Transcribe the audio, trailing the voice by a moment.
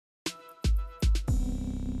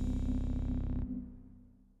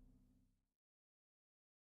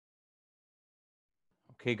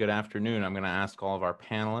Okay, good afternoon. I'm going to ask all of our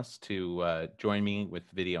panelists to join me with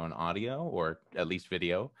video and audio, or at least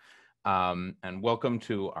video. And welcome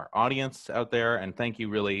to our audience out there. And thank you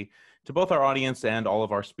really to both our audience and all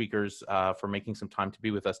of our speakers for making some time to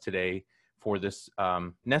be with us today for this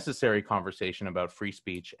necessary conversation about free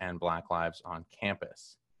speech and Black lives on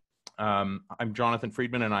campus. I'm Jonathan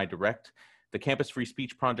Friedman, and I direct the Campus Free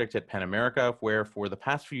Speech Project at Penn America, where for the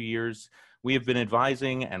past few years, we have been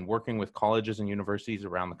advising and working with colleges and universities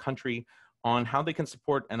around the country on how they can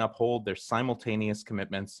support and uphold their simultaneous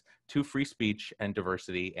commitments to free speech and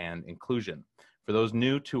diversity and inclusion. For those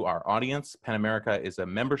new to our audience, Penn America is a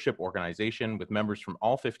membership organization with members from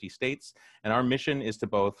all 50 states, and our mission is to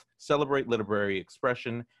both celebrate literary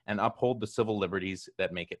expression and uphold the civil liberties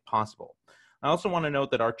that make it possible. I also want to note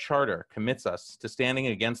that our charter commits us to standing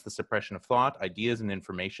against the suppression of thought, ideas, and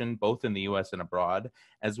information, both in the US and abroad,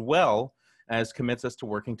 as well as commits us to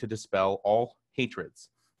working to dispel all hatreds.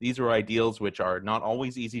 These are ideals which are not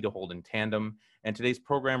always easy to hold in tandem, and today's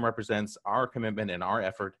program represents our commitment and our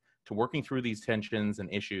effort to working through these tensions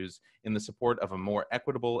and issues in the support of a more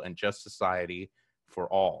equitable and just society for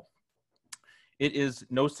all. It is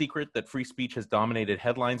no secret that free speech has dominated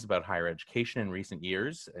headlines about higher education in recent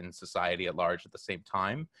years and society at large at the same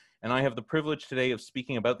time. And I have the privilege today of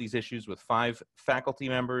speaking about these issues with 5 faculty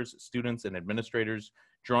members, students, and administrators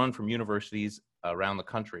drawn from universities around the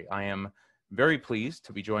country. I am very pleased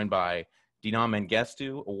to be joined by Dina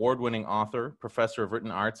Mengestu, award-winning author, professor of written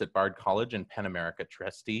arts at Bard College and Penn America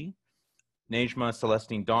trustee. Nejma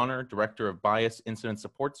Celestine Donner, director of Bias Incident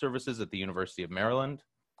Support Services at the University of Maryland.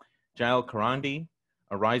 Jael Karandi,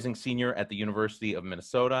 a rising senior at the University of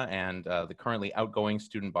Minnesota and the currently outgoing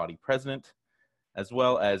student body president, as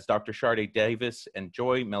well as Dr. Sharday Davis and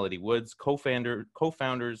Joy Melody Woods,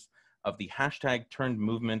 co-founders of the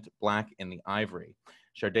 #turned-movement Black in the Ivory.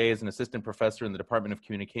 Sharday is an assistant professor in the Department of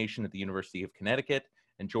Communication at the University of Connecticut,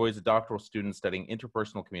 and Joy is a doctoral student studying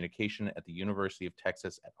interpersonal communication at the University of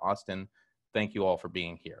Texas at Austin. Thank you all for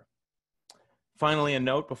being here. Finally, a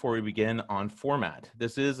note before we begin on format.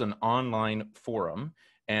 This is an online forum,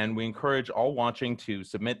 and we encourage all watching to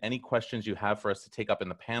submit any questions you have for us to take up in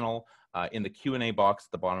the panel in the Q&A box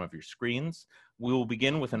at the bottom of your screens. We will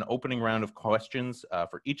begin with an opening round of questions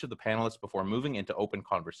for each of the panelists before moving into open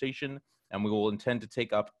conversation, and we will intend to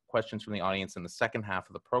take up questions from the audience in the second half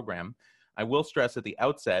of the program. I will stress at the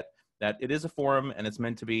outset that it is a forum and it's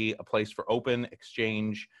meant to be a place for open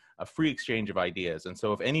exchange, a free exchange of ideas. And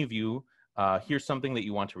so if any of you here's something that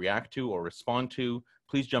you want to react to or respond to,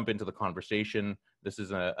 please jump into the conversation. This is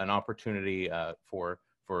an opportunity for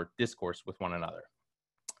discourse with one another.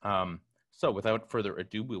 So without further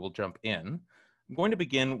ado, we will jump in. I'm going to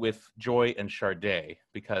begin with Joy and Sharday,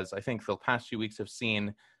 because I think the past few weeks have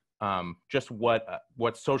seen just what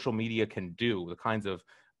social media can do, the kinds of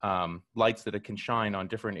lights that it can shine on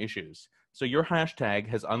different issues. So your hashtag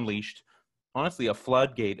has unleashed, honestly, a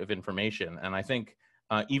floodgate of information, and I think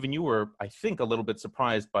even you were, I think, a little bit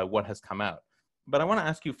surprised by what has come out. But I want to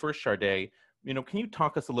ask you first, Sharday, can you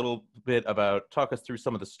talk us a little bit talk us through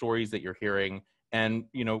some of the stories that you're hearing? And,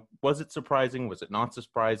 was it surprising? Was it not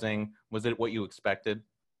surprising? Was it what you expected?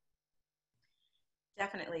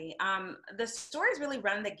 Definitely. The stories really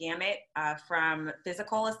run the gamut from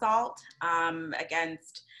physical assault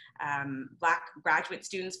against Black graduate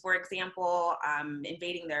students, for example,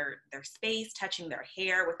 invading their space, touching their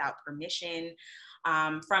hair without permission,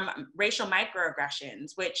 from racial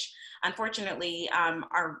microaggressions, which unfortunately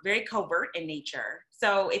are very covert in nature.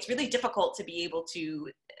 So it's really difficult to be able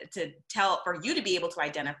to for you to be able to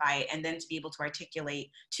identify it and then to be able to articulate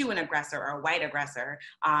to an aggressor or a white aggressor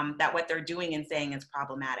that what they're doing and saying is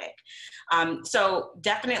problematic. So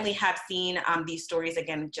definitely have seen these stories,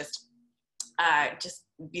 again, just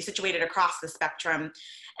be situated across the spectrum.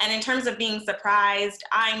 And in terms of being surprised,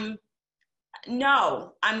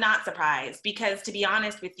 no, I'm not surprised, because to be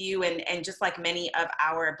honest with you, and just like many of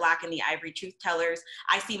our Black in the Ivory truth tellers,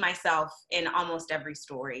 I see myself in almost every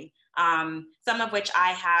story, some of which I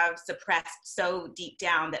have suppressed so deep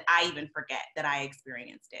down that I even forget that I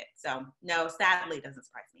experienced it. So no, sadly, it doesn't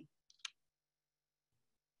surprise me.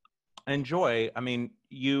 And Joy, I mean,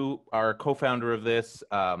 you are a co-founder of this.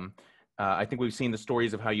 I think we've seen the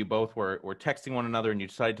stories of how you both were texting one another and you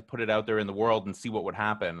decided to put it out there in the world and see what would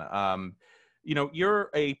happen.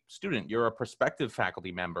 You're a student, you're a prospective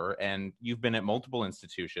faculty member, and you've been at multiple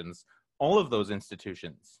institutions. All of those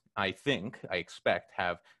institutions, I expect,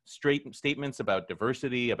 have straight statements about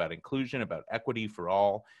diversity, about inclusion, about equity for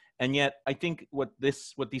all. And yet, I think what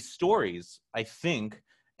these stories,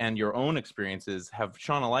 and your own experiences have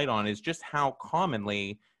shone a light on is just how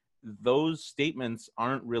commonly those statements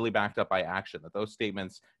aren't really backed up by action, that those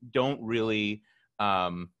statements don't really,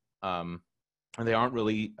 they aren't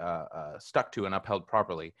really stuck to and upheld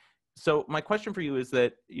properly. So my question for you is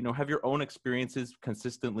that, have your own experiences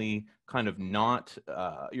consistently kind of not,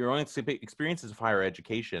 your own experiences of higher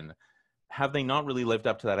education, have they not really lived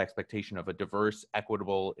up to that expectation of a diverse,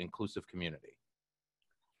 equitable, inclusive community?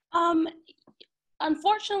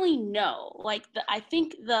 Unfortunately, no. Like I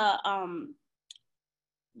think the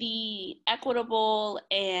equitable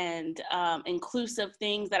and inclusive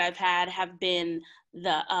things that I've had have been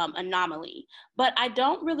the anomaly, but I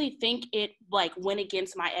don't really think it like went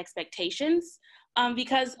against my expectations,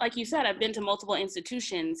 because like you said, I've been to multiple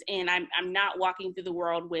institutions and I'm not walking through the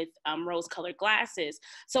world with rose-colored glasses.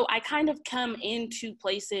 So I kind of come into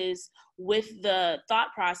places with the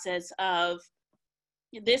thought process of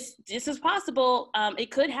this is possible.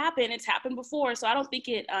 It could happen. It's happened before. So I don't think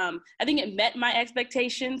it, I think it met my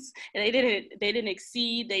expectations, and they didn't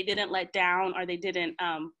exceed, they didn't let down, or they didn't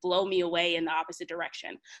blow me away in the opposite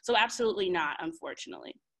direction. So absolutely not,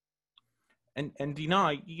 unfortunately. And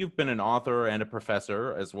Dina, you've been an author and a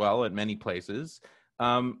professor as well at many places.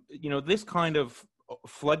 This kind of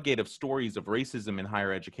floodgate of stories of racism in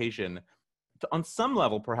higher education, on some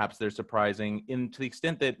level, perhaps they're surprising to the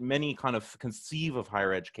extent that many kind of conceive of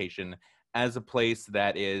higher education as a place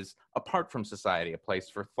that is apart from society, a place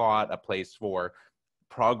for thought, a place for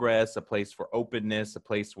progress, a place for openness, a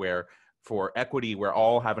place for equity, where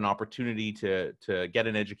all have an opportunity to get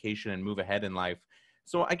an education and move ahead in life.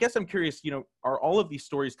 So I guess I'm curious, are all of these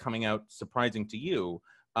stories coming out surprising to you?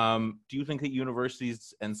 Do you think that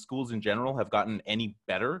universities and schools in general have gotten any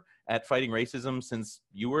better at fighting racism since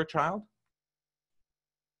you were a child?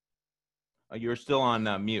 You're still on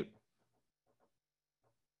mute.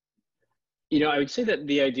 I would say that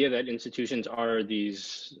the idea that institutions are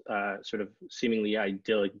these sort of seemingly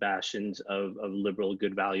idyllic bastions of liberal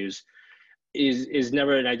good values is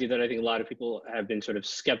never an idea that I think a lot of people have been sort of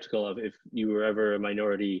skeptical of. If you were ever a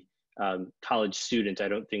minority college student, I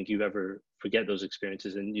don't think you ever forget those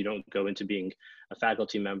experiences, and you don't go into being a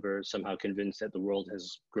faculty member somehow convinced that the world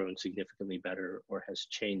has grown significantly better or has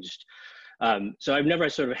changed. So I've never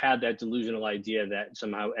sort of had that delusional idea that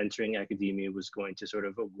somehow entering academia was going to sort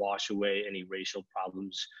of wash away any racial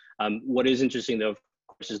problems. What is interesting, though, of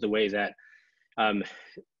course, is the way that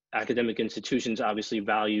academic institutions obviously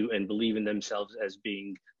value and believe in themselves as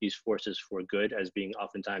being these forces for good, as being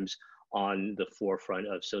oftentimes on the forefront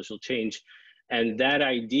of social change. And that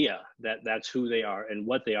idea that that's who they are and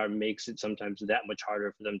what they are makes it sometimes that much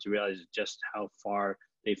harder for them to realize just how far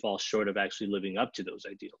they fall short of actually living up to those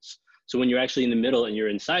ideals. So when you're actually in the middle and you're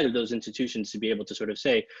inside of those institutions, to be able to sort of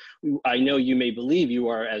say, I know you may believe you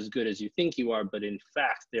are as good as you think you are, but in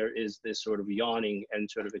fact, there is this sort of yawning and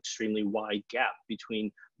sort of extremely wide gap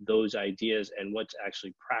between those ideas and what's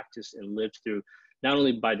actually practiced and lived through, not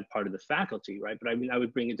only by the part of the faculty, right? But I mean, I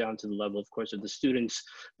would bring it down to the level, of course, of the students,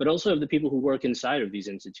 but also of the people who work inside of these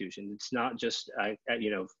institutions. It's not just,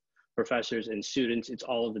 professors and students, it's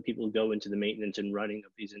all of the people who go into the maintenance and running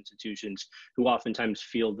of these institutions who oftentimes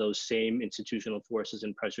feel those same institutional forces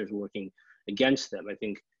and pressures working against them. I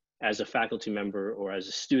think as a faculty member or as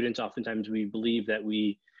a student, oftentimes we believe that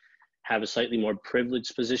we have a slightly more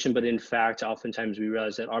privileged position, but in fact, oftentimes we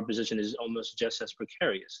realize that our position is almost just as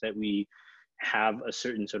precarious, that we have a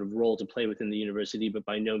certain sort of role to play within the university, but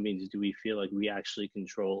by no means do we feel like we actually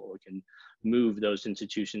control or can move those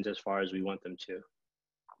institutions as far as we want them to.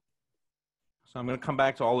 So I'm going to come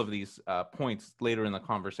back to all of these points later in the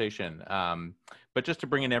conversation. But just to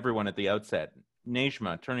bring in everyone at the outset,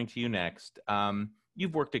 Nejma, turning to you next,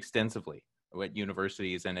 you've worked extensively at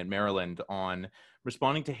universities and at Maryland on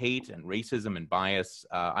responding to hate and racism and bias.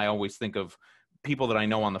 I always think of people that I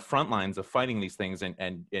know on the front lines of fighting these things,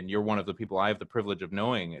 and you're one of the people I have the privilege of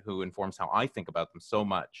knowing who informs how I think about them so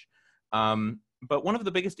much. But one of the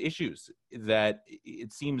biggest issues that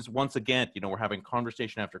it seems, once again, we're having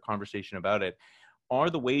conversation after conversation about it, are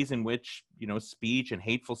the ways in which, speech and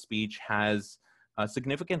hateful speech has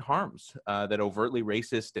significant harms, that overtly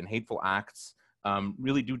racist and hateful acts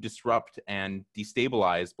really do disrupt and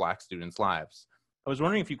destabilize Black students' lives. I was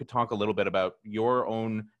wondering if you could talk a little bit about your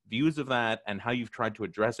own views of that and how you've tried to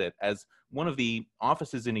address it as one of the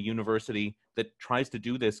offices in a university that tries to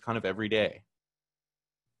do this kind of every day.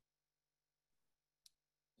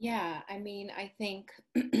 Yeah, I mean, I think,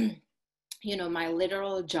 my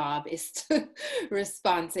literal job is to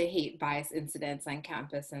respond to hate bias incidents on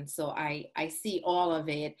campus. And so I see all of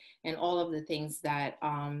it and all of the things that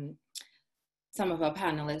some of our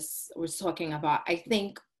panelists were talking about. I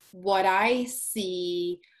think what I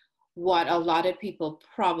see what a lot of people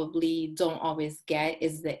probably don't always get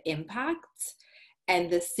is the impact and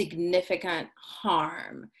the significant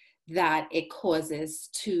harm that it causes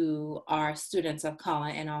to our students of color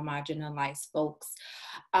and our marginalized folks.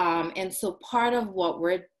 And so part of what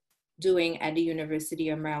we're doing at the University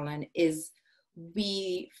of Maryland is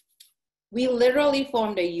we literally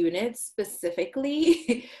formed a unit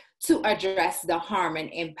specifically to address the harm and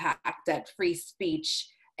impact that free speech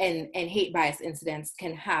and hate bias incidents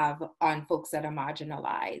can have on folks that are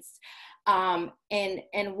marginalized.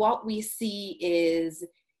 And what we see is,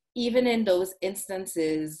 even in those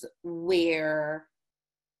instances where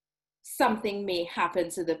something may happen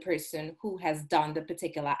to the person who has done the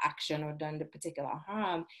particular action or done the particular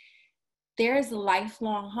harm, there's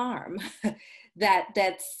lifelong harm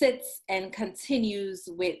that sits and continues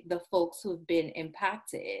with the folks who've been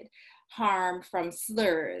impacted. Harm from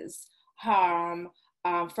slurs, harm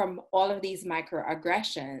from all of these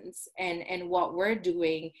microaggressions. And what we're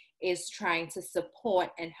doing is trying to support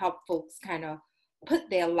and help folks kind of put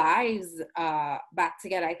their lives back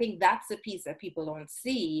together. I think that's the piece that people don't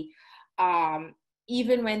see.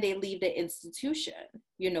 Even when they leave the institution,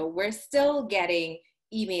 you know, we're still getting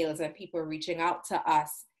emails and people reaching out to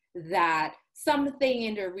us that something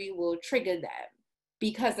in the real world triggered them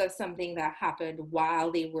because of something that happened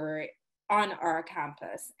while they were on our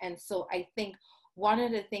campus. And so I think one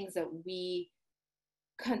of the things that we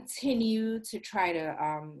continue to try to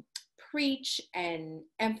preach and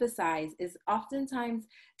emphasize is oftentimes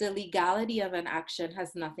the legality of an action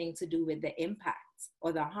has nothing to do with the impact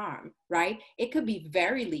or the harm, right? It could be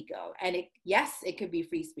very legal, and yes, it could be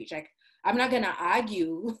free speech. Like, I'm not going to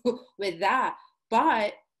argue with that,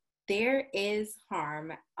 but there is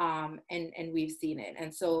harm, and we've seen it.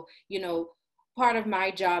 And so, you know, part of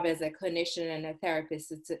my job as a clinician and a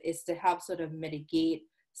therapist is to help sort of mitigate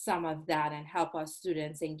some of that and help our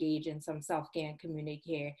students engage in some self-care and community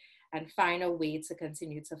care and find a way to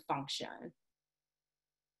continue to function.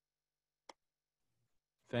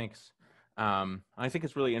 Thanks. I think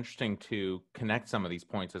it's really interesting to connect some of these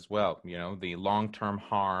points as well. You know, the long-term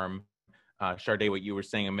harm. Sharday, what you were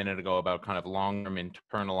saying a minute ago about kind of long-term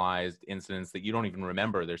internalized incidents that you don't even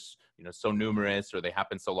remember. There's, you know, so numerous, or they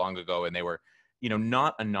happened so long ago and they were, you know,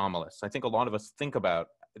 not anomalous. I think a lot of us think about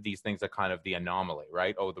these things are kind of the anomaly,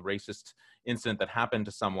 right? Oh, the racist incident that happened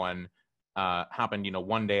to someone happened, you know,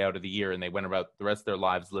 one day out of the year, and they went about the rest of their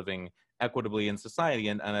lives living equitably in society,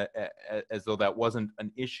 and as though that wasn't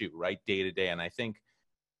an issue, right, day to day. And I think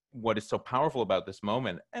what is so powerful about this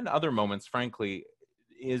moment and other moments, frankly,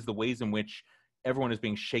 is the ways in which everyone is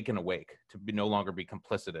being shaken awake to no longer be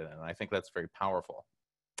complicit in it. And I think that's very powerful.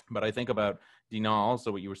 But I think about, Dina,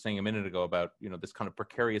 also what you were saying a minute ago about, you know, this kind of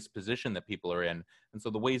precarious position that people are in. And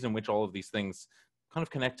so the ways in which all of these things kind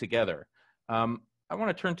of connect together. I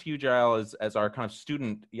want to turn to you, Jael, as our kind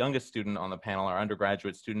of youngest student on the panel, our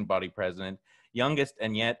undergraduate student body president, youngest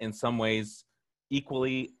and yet in some ways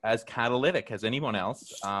equally as catalytic as anyone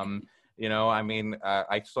else. You know, I mean,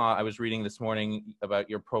 I was reading this morning about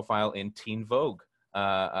your profile in Teen Vogue in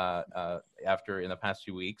the past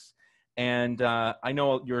few weeks. And I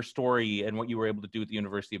know your story and what you were able to do at the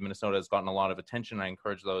University of Minnesota has gotten a lot of attention. I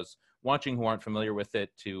encourage those watching who aren't familiar with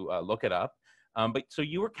it to look it up. But so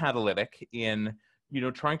you were catalytic in, you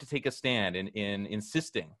know, trying to take a stand in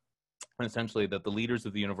insisting essentially that the leaders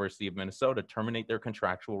of the University of Minnesota terminate their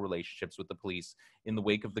contractual relationships with the police in the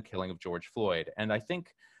wake of the killing of George Floyd. And I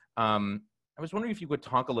think I was wondering if you could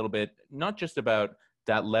talk a little bit, not just about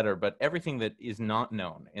that letter, but everything that is not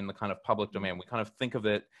known in the kind of public domain. We kind of think of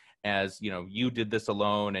it as, you know, you did this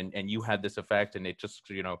alone and you had this effect, and it just,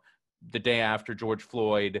 you know, the day after George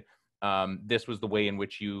Floyd, this was the way in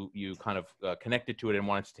which you kind of connected to it and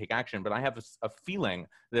wanted to take action. But I have a feeling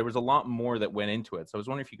there was a lot more that went into it. So I was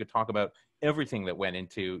wondering if you could talk about everything that went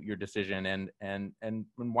into your decision and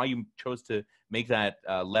why you chose to make that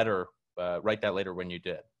letter, write that letter when you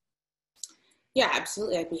did. Yeah,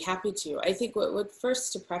 absolutely. I'd be happy to. I think what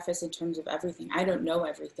first to preface in terms of everything, I don't know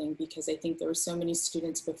everything because I think there were so many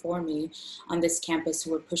students before me on this campus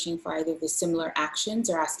who were pushing for either the similar actions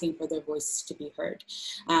or asking for their voices to be heard.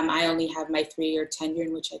 I only have my 3-year tenure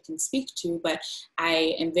in which I can speak to, but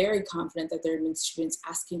I am very confident that there have been students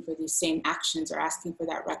asking for these same actions or asking for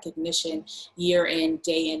that recognition year in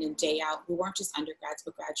and day out, who weren't just undergrads,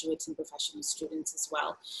 but graduates and professional students as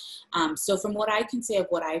well. So from what I can say of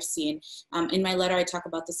what I've seen, in my letter, I talk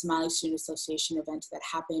about the Somali Student Association event that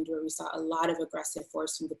happened where we saw a lot of aggressive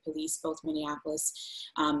force from the police, both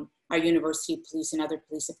Minneapolis, our university police and other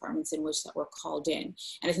police departments in which that were called in.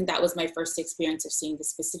 And I think that was my first experience of seeing this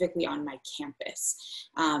specifically on my campus.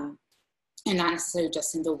 and not necessarily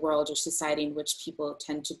just in the world or society in which people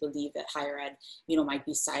tend to believe that higher ed, might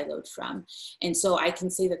be siloed from. And so I can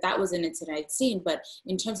say that that was an incident I'd seen, but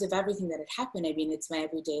in terms of everything that had happened, I mean, it's my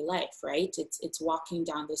everyday life, right? It's walking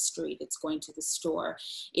down the street, it's going to the store,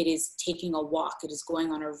 it is taking a walk, it is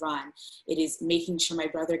going on a run, it is making sure my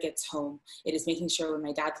brother gets home, it is making sure when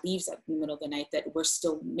my dad leaves at the middle of the night that we're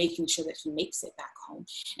still making sure that he makes it back home.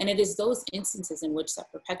 And it is those instances in which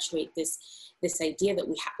that perpetuate this idea that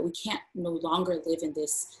we can't no longer live in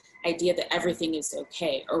this idea that everything is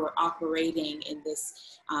okay, or we're operating in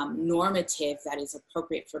this normative that is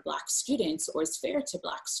appropriate for Black students or is fair to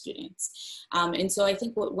Black students. And so I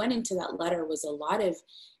think what went into that letter was a lot of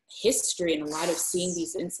history and a lot of seeing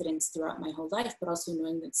these incidents throughout my whole life, but also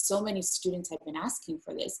knowing that so many students have been asking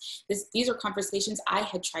for this. These are conversations I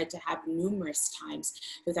had tried to have numerous times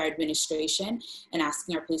with our administration and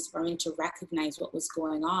asking our police department to recognize what was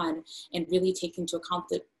going on and really take into account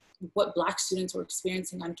what Black students were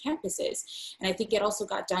experiencing on campuses. And I think it also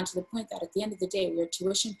got down to the point that at the end of the day, we are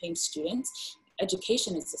tuition paying students.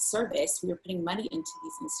 Education is a service. We are putting money into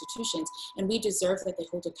these institutions, and we deserve that they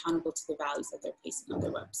hold accountable to the values that they're placing on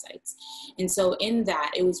their websites. And so in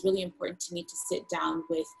that, it was really important to me to sit down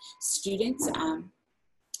with students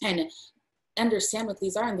and understand what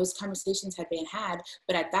these are, and those conversations had been had.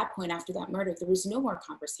 But at that point, after that murder, there was no more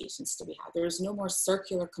conversations to be had. There was no more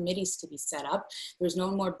circular committees to be set up. There was no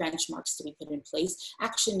more benchmarks to be put in place.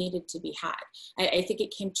 Action needed to be had. I think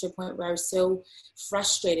it came to a point where I was so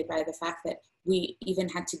frustrated by the fact that we even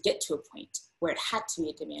had to get to a point where it had to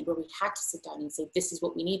be a demand, where we had to sit down and say, this is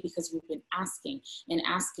what we need, because we've been asking and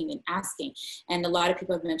asking and asking. And a lot of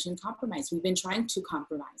people have mentioned compromise. We've been trying to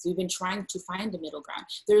compromise. We've been trying to find a middle ground.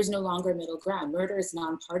 There is no longer a middle ground. Murder is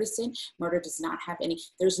nonpartisan. Murder does not have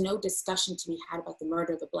there's no discussion to be had about the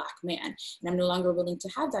murder of a Black man. And I'm no longer willing to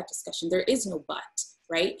have that discussion. There is no but.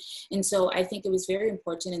 Right? And so I think it was very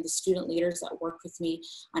important, and the student leaders that worked with me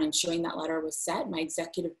on ensuring that letter was set, my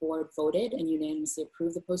executive board voted and unanimously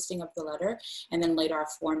approved the posting of the letter, and then later our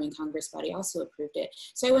forming Congress body also approved it.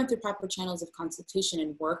 So I went through proper channels of consultation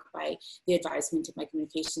and work by the advisement of my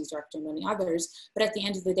communications director and many others, but at the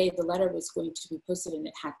end of the day, the letter was going to be posted and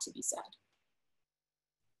it had to be said.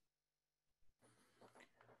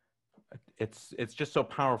 It's just so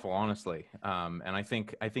powerful, honestly, and I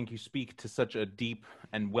think you speak to such a deep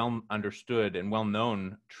and well understood and well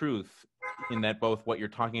known truth, in that both what you're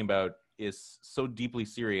talking about is so deeply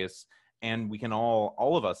serious, and we can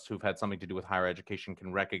all of us who've had something to do with higher education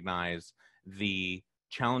can recognize the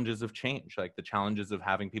challenges of change, like the challenges of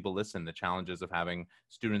having people listen, the challenges of having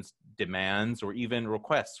students' demands or even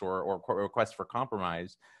requests or requests for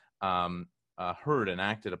compromise heard and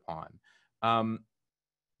acted upon.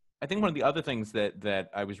 I think one of the other things that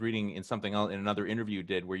I was reading in something else, in another interview you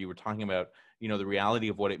did, where you were talking about, the reality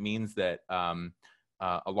of what it means that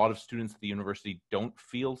a lot of students at the university don't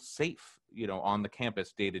feel safe, on the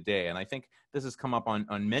campus day to day. And I think this has come up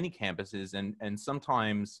on many campuses, and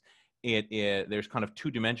sometimes there's kind of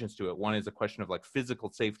two dimensions to it. One is a question of like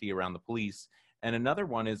physical safety around the police, and another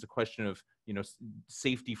one is a question of,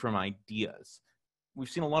 safety from ideas. We've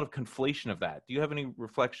seen a lot of conflation of that. Do you have any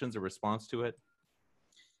reflections or response to it?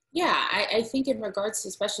 Yeah, I think in regards to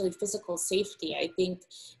especially physical safety, I think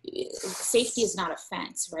safety is not a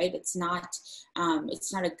fence, right? It's not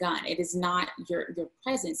a gun. It is not your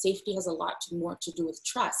presence. Safety has a lot more to do with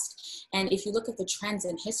trust. And if you look at the trends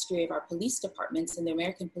and history of our police departments and the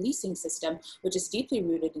American policing system, which is deeply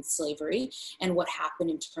rooted in slavery and what happened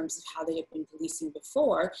in terms of how they have been policing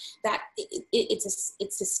before, that it's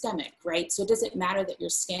systemic, right? So it doesn't matter that you're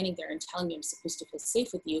standing there and telling me I'm supposed to feel safe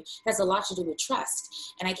with you. It has a lot to do with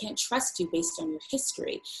trust. And I can't trust you based on your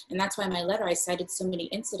history. And that's why in my letter, I cited so many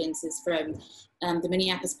incidences from the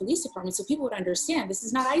Minneapolis Police Department, so people would understand this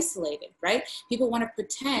is not isolated, right? People want to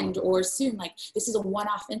pretend or assume like this is a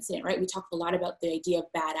one-off incident, right? We talk a lot about the idea of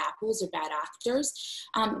bad apples or bad actors.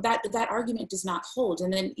 That argument does not hold.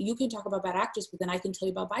 And then you can talk about bad actors, but then I can tell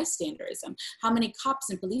you about bystanderism. How many cops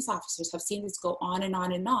and police officers have seen this go on and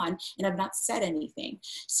on and on and have not said anything?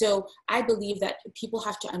 So I believe that people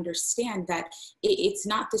have to understand that it's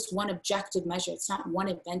not this one objective measure. It's not one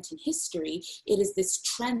event in history. It is this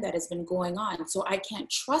trend that has been going on. So I can't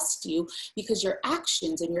trust you because your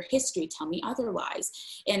actions and your history tell me otherwise.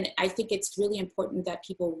 And I think it's really important that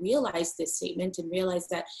people realize this statement and realize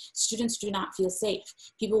that students do not feel safe.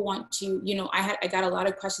 People want to, I got a lot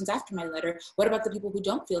of questions after my letter. What about the people who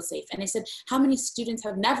don't feel safe? And I said, how many students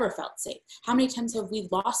have never felt safe? How many times have we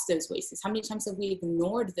lost those voices? How many times have we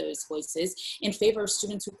ignored those voices in favor of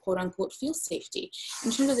students who quote unquote feel safety?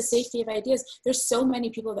 In terms of the safety of ideas, there's so many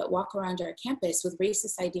people that walk around our campus with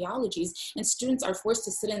racist ideologies, and students are forced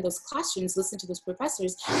to sit in those classrooms, listen to those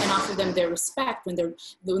professors, and offer them their respect when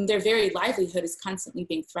their very livelihood is constantly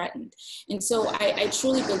being threatened. And so I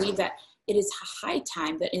truly believe that it is high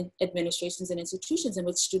time that in administrations and institutions in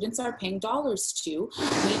which students are paying dollars to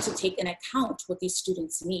need to take into account what these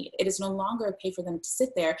students need. It is no longer a pay for them to sit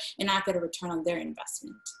there and not get a return on their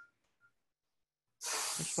investment.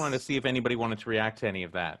 I just wanted to see if anybody wanted to react to any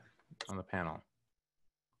of that on the panel.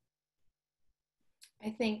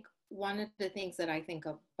 I think one of the things that I think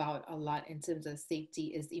about a lot in terms of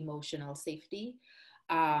safety is emotional safety.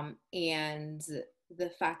 And the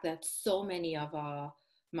fact that so many of our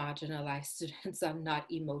marginalized students are not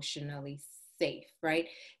emotionally safe, right?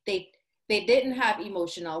 They didn't have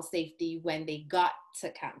emotional safety when they got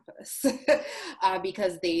to campus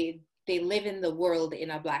because they live in the world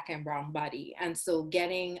in a Black and brown body. And so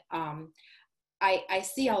getting, I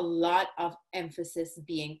see a lot of emphasis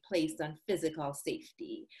being placed on physical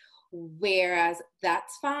safety, whereas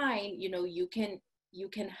that's fine. You know, you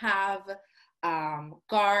can have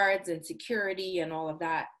guards and security and all of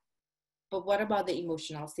that. But what about the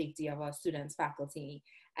emotional safety of our students, faculty,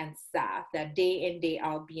 and staff that day in, day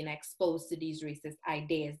out being exposed to these racist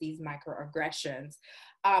ideas, these microaggressions,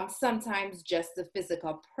 sometimes just the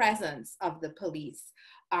physical presence of the police,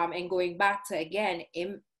 and going back to, again,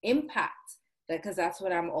 impact, because that's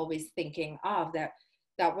what I'm always thinking of, that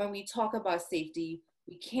when we talk about safety,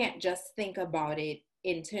 we can't just think about it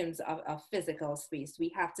in terms of a physical space.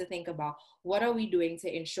 We have to think about what are we doing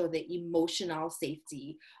to ensure the emotional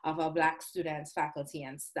safety of our Black students, faculty,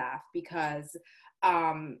 and staff, because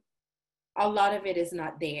a lot of it is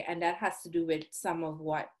not there. And that has to do with some of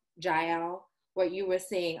what Jael, what you were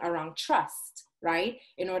saying around trust, right?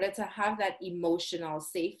 In order to have that emotional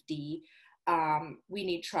safety, we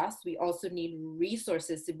need trust. We also need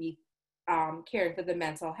resources to be caring for the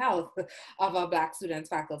mental health of our Black students,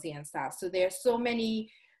 faculty, and staff. So there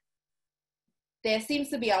seems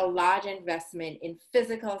to be a large investment in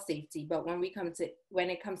physical safety, but when it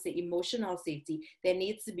comes to emotional safety, there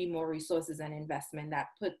needs to be more resources and investment that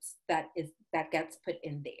gets put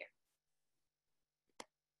in there.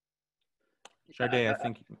 Sade, I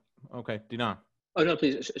think, okay, Dinan. Oh no,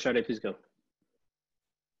 please, Sade, please go.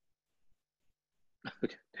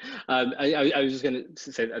 Okay. I was just going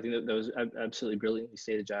to say, I think that was absolutely brilliantly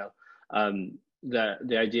stated, Jael.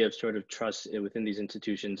 The idea of sort of trust within these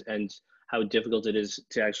institutions and how difficult it is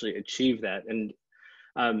to actually achieve that. And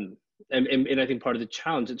I think part of the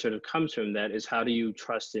challenge that sort of comes from that is, how do you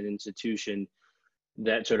trust an institution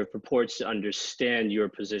that sort of purports to understand your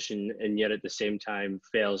position and yet at the same time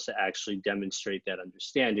fails to actually demonstrate that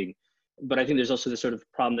understanding? But I think there's also this sort of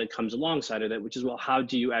problem that comes alongside of that, which is, well, how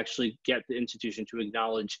do you actually get the institution to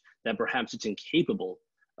acknowledge that perhaps it's incapable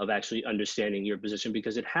of actually understanding your position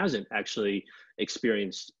because it hasn't actually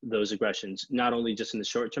experienced those aggressions, not only just in the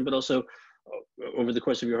short term, but also over the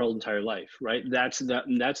course of your whole entire life, right? That's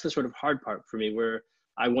the sort of hard part for me, where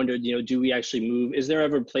I wondered, you know, do we actually move? Is there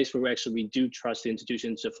ever a place where we do trust the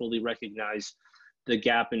institutions to fully recognize the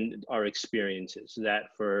gap in our experiences, that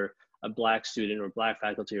for a Black student or Black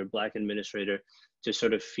faculty or Black administrator to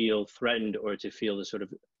sort of feel threatened or to feel the sort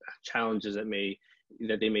of challenges that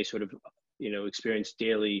they may sort of, you know, experience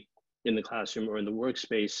daily in the classroom or in the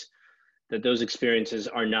workspace, that those experiences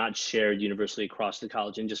are not shared universally across the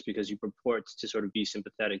college. And just because you purport to sort of be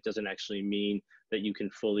sympathetic doesn't actually mean that you can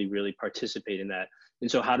fully really participate in that. And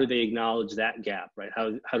so how do they acknowledge that gap, right?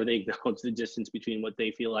 How do they acknowledge the distance between what they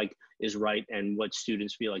feel like is right and what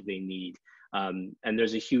students feel like they need? And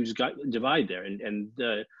there's a huge divide there. And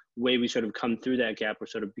the way we sort of come through that gap or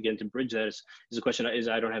sort of begin to bridge that is a question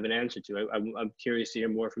I don't have an answer to. I'm curious to hear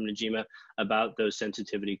more from Najima about those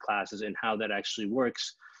sensitivity classes and how that actually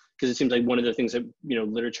works. Because it seems like one of the things that, you know,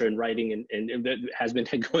 literature and writing and that has been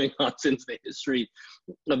going on since the history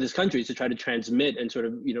of this country is to try to transmit and sort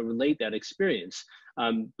of, you know, relate that experience.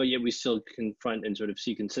 But yet we still confront and sort of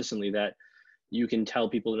see consistently that you can tell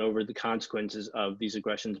people over the consequences of these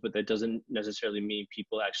aggressions, but that doesn't necessarily mean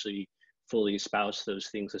people actually fully espouse those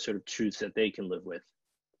things as sort of truths that they can live with.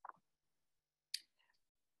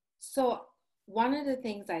 So one of the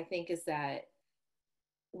things I think is that,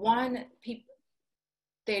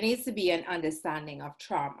 there needs to be an understanding of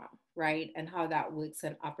trauma, right? And how that works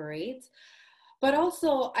and operates. But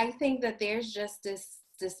also, I think that there's just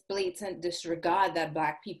this blatant disregard that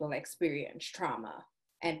Black people experience trauma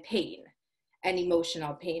and pain and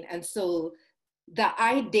emotional pain. And so the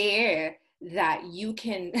idea that you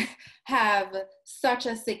can have such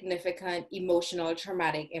a significant emotional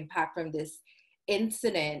traumatic impact from this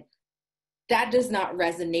incident, that does not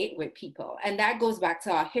resonate with people. And that goes back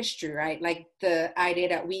to our history, right? Like the idea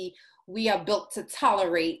that we we are built to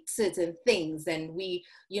tolerate certain things, and we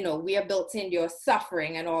are built to endure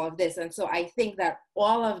suffering and all of this. And so I think that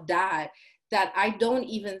all of that I don't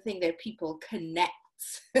even think that people connect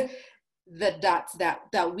the dots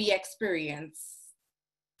that we experience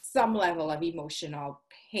some level of emotional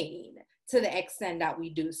pain to the extent that we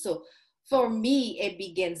do. So for me, it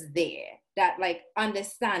begins there, that like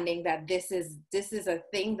understanding that this is a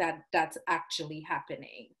thing that's actually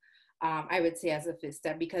happening. I would say as a first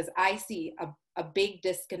step, because I see a big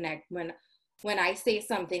disconnect when I say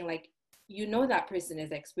something like, that person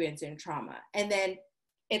is experiencing trauma, and then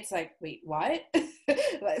it's like, wait, what?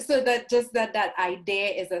 So that just that idea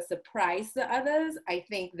is a surprise to others. I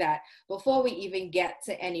think that before we even get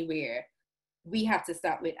to anywhere, we have to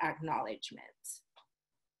start with acknowledgement.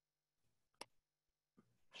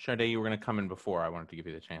 Sade, you were going to come in before. I wanted to give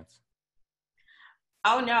you the chance.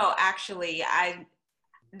 Oh no, actually,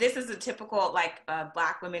 this is a typical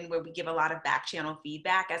Black women where we give a lot of back channel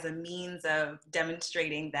feedback as a means of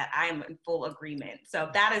demonstrating that I'm in full agreement. So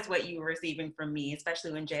that is what you were receiving from me,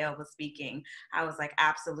 especially when JL was speaking. I was like,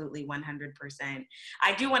 absolutely 100%.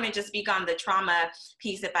 I do want to just speak on the trauma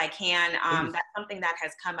piece if I can. That's something that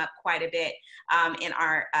has come up quite a bit in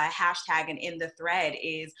our hashtag and in the thread,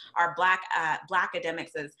 is our Black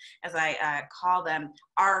academics, as I call them,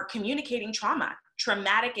 are communicating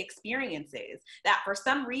traumatic experiences that for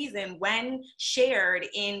some reason, when shared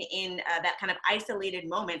in that kind of isolated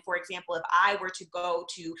moment, for example, if I were to go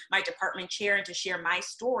to my department chair and to share my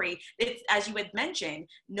story, it's, as you had mentioned,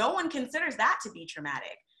 no one considers that to be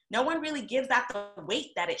traumatic. No one really gives that the weight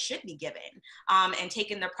that it should be given, and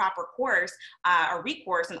taken the proper course or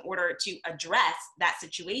recourse in order to address that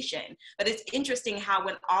situation. But it's interesting how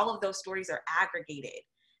when all of those stories are aggregated,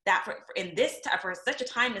 that for such a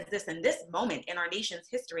time as this, in this moment in our nation's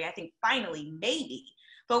history, I think finally, maybe,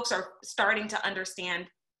 folks are starting to understand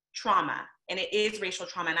trauma, and it is racial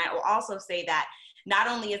trauma. And I will also say that not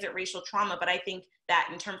only is it racial trauma, but I think that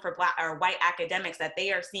in terms for Black or white academics, that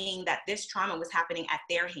they are seeing that this trauma was happening at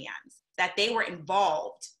their hands, that they were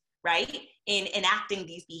involved, right, in enacting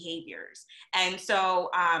these behaviors. And so,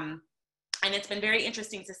 and it's been very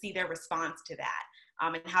interesting to see their response to that.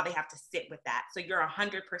 And how they have to sit with that. So you're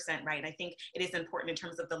 100% right. And I think it is important in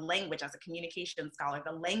terms of the language, as a communication scholar,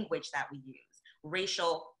 the language that we use,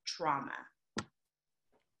 racial trauma.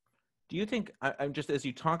 Do you think, I'm just, as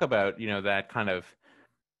you talk about, that kind of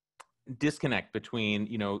disconnect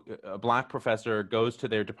between, a Black professor goes to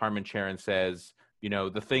their department chair and says,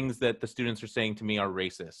 the things that the students are saying to me are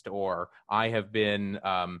racist, or I have been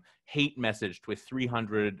hate messaged with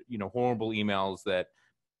 300, horrible emails that,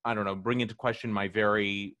 I don't know, bring into question my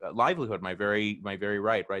very livelihood, my very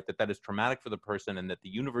right, that is traumatic for the person, and that the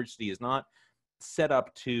university is not set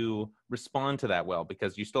up to respond to that well,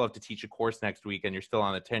 because you still have to teach a course next week and you're still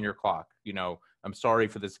on a tenure clock. I'm sorry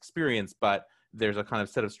for this experience, but there's a kind of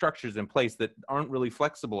set of structures in place that aren't really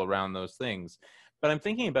flexible around those things. But I'm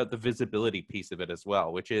thinking about the visibility piece of it as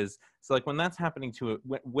well, which is, so like when that's happening to it,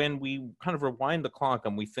 when we kind of rewind the clock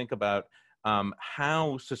and we think about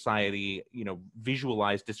how society,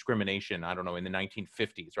 visualized discrimination, I don't know, in the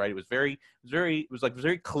 1950s, right? It was very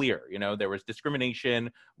clear, there was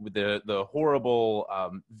discrimination with the horrible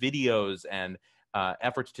videos and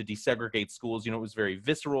efforts to desegregate schools. It was very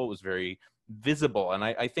visceral, it was very visible. And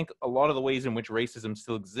I think a lot of the ways in which racism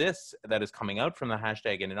still exists, that is coming out from the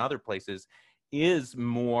hashtag and in other places, is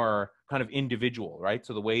more kind of individual, right?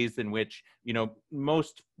 So the ways in which,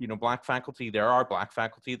 most, Black faculty, there are Black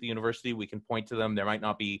faculty at the university, we can point to them. There might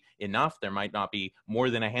not be enough, there might not be more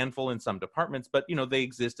than a handful in some departments, but, they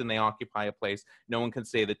exist and they occupy a place. No one can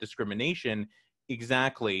say that discrimination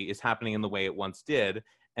exactly is happening in the way it once did.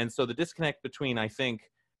 And so the disconnect between, I think,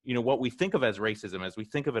 what we think of as racism, as we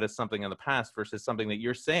think of it as something in the past versus something that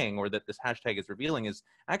you're saying, or that this hashtag is revealing, is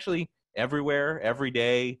actually everywhere, every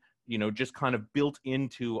day, just kind of built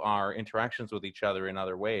into our interactions with each other in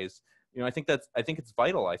other ways. I think it's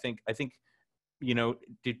vital. I think,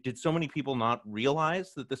 did so many people not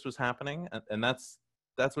realize that this was happening? And that's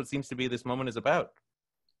what seems to be this moment is about.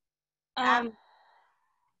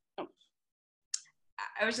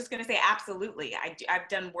 I was just going to say, absolutely. I've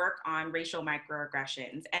done work on racial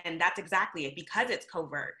microaggressions, and that's exactly it, because it's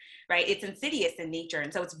covert, right? It's insidious in nature.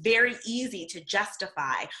 And so it's very easy to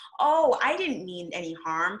justify, oh, I didn't mean any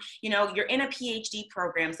harm. You're in a PhD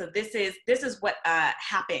program, so this is what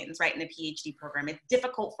happens, right, in a PhD program. It's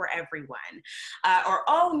difficult for everyone. Or,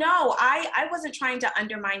 oh, no, I wasn't trying to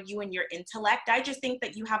undermine you and your intellect. I just think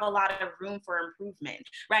that you have a lot of room for improvement,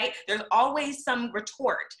 right? There's always some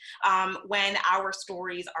retort when our story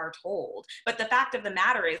stories are told. But the fact of the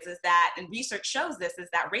matter is that, and research shows this, is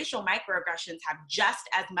that racial microaggressions have just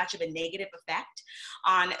as much of a negative effect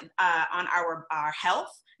on our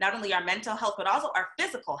health, not only our mental health, but also our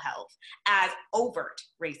physical health, as overt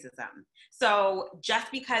racism. So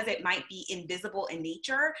just because it might be invisible in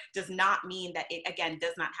nature does not mean that it, again,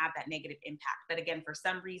 does not have that negative impact. But again, for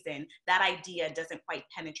some reason, that idea doesn't quite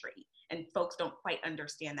penetrate, and folks don't quite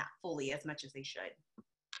understand that fully as much as they should.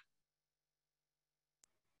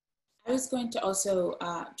 I was going to also,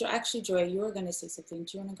 actually, Joy, you were going to say something.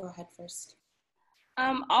 Do you want to go ahead first?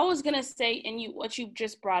 I was gonna say, and what you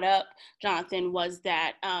just brought up, Jonathan, was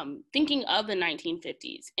that thinking of the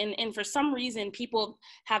 1950s, and for some reason people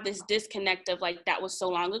have this disconnect of like that was so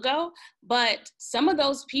long ago, but some of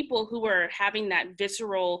those people who were having that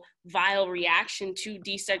visceral, vile reaction to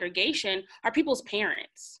desegregation are people's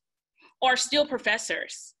parents or still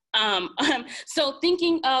professors. So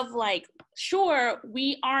thinking of like, sure,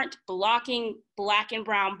 we aren't blocking Black and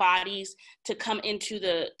brown bodies to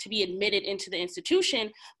to be admitted into the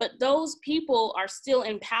institution, but those people are still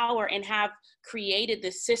in power and have created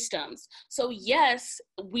the systems. So yes,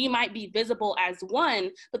 we might be visible as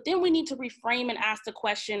one, but then we need to reframe and ask the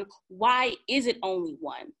question, why is it only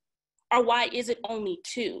one? Or why is it only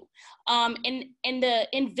two? And the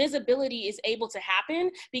invisibility is able to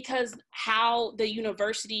happen because how the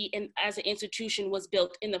university and as an institution was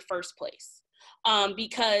built in the first place.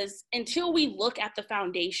 Because until we look at the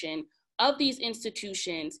foundation of these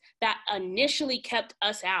institutions that initially kept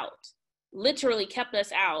us out, literally kept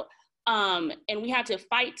us out, and we had to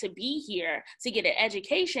fight to be here to get an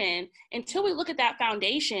education, until we look at that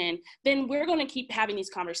foundation, then we're going to keep having these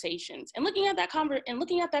conversations. And looking at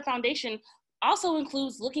that foundation also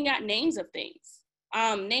includes looking at names of things.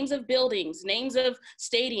 Names of buildings, names of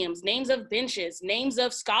stadiums, names of benches, names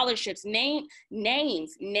of scholarships, names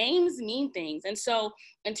mean things. And so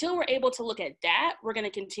until we're able to look at that, we're going to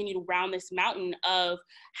continue to round this mountain of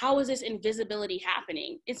how is this invisibility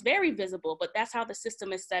happening? It's very visible, but that's how the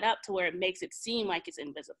system is set up to where it makes it seem like it's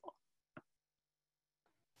invisible.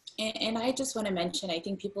 And I just want to mention, I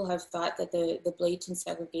think people have thought that the blatant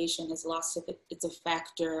segregation has lost its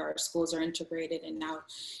effect, or our schools are integrated and now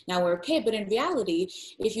we're okay. But in reality,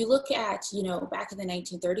 if you look at, back in the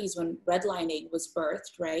 1930s when redlining was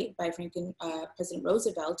birthed, right, by President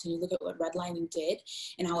Roosevelt, and you look at what redlining did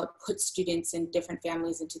and how it put students and different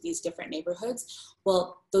families into these different neighborhoods,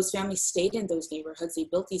 well, those families stayed in those neighborhoods, they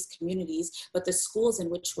built these communities, but the schools in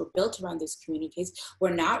which were built around those communities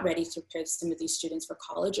were not ready to prepare some of these students for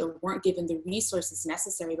college, or weren't given the resources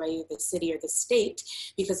necessary by either the city or the state,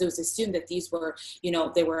 because it was assumed that these were,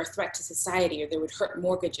 they were a threat to society, or they would hurt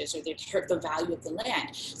mortgages, or they'd hurt the value of the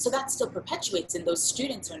land. So that still perpetuates, and those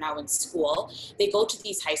students are now in school. They go to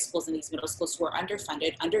these high schools and these middle schools who are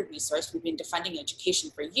underfunded, under-resourced. We've been defunding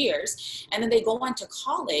education for years. And then they go on to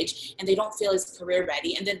college and they don't feel as career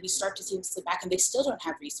ready. And then we start to see them slip back and they still don't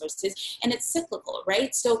have resources. And it's cyclical,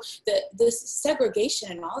 right? So the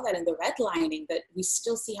segregation and all that, and the redlining that we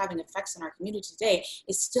still see having effects on our community today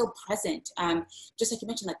is still present. Just like you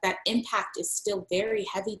mentioned, like that impact is still very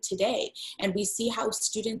heavy today. And we see how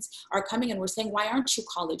students are coming and we're saying, why aren't you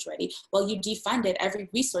college ready? Well, you defunded every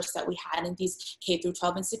resource that we had in these K through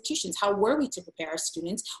 12 institutions. How were we to prepare our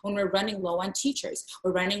students when we're running low on teachers?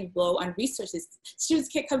 We're running low on resources. Students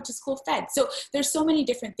can't come to school fed. So there's so many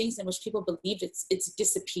different things in which people believe it's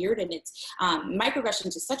disappeared, and it's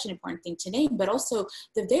microaggressions is such an important thing to name, but also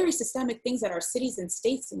the very systemic things that our cities and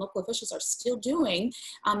states and local officials are still doing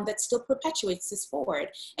that still perpetuates this forward.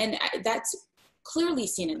 And that's clearly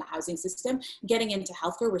seen in the housing system. Getting into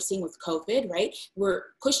healthcare, we're seeing with COVID, right? We're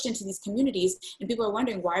pushed into these communities and people are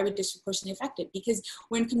wondering, why are we disproportionately affected? Because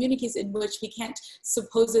we're in communities in which we can't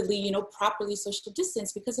supposedly, properly social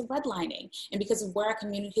distance because of redlining and because of where our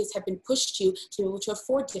communities have been pushed to be able to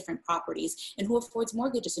afford different properties, and who affords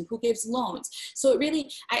mortgages and who gives loans. So it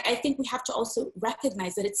really, I think we have to also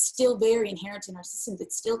recognize that it's still very inherent in our systems.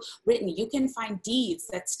 It's still written. You can find deeds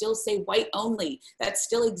that still say white only, that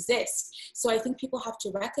still exist. So I think people have to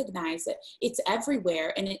recognize that it's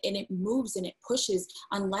everywhere, and it moves and it pushes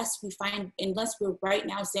unless we're right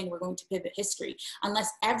now saying we're going to pivot history, unless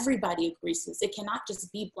everybody agrees to this. It cannot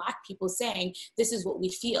just be Black people saying this is what we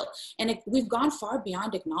feel. And we've gone far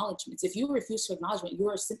beyond acknowledgements. If you refuse to acknowledge it, you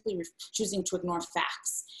are simply choosing to ignore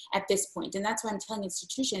facts at this point. And that's why I'm telling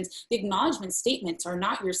institutions, the acknowledgement statements are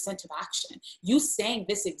not your sense of action. You saying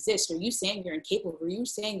this exists, or you saying you're incapable, or you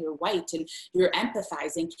saying you're white and you're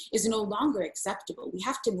empathizing is no longer acceptable. acceptable. We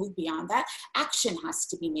have to move beyond that. Action has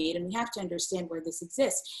to be made, and we have to understand where this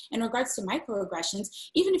exists. In regards to microaggressions,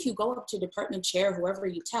 even if you go up to department chair, whoever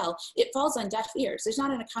you tell, it falls on deaf ears. There's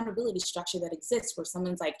not an accountability structure that exists where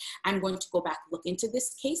someone's like, I'm going to go back, look into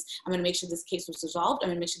this case. I'm going to make sure this case was resolved. I'm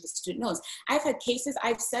going to make sure the student knows. I've had cases,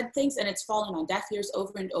 I've said things, and it's fallen on deaf ears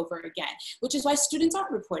over and over again, which is why students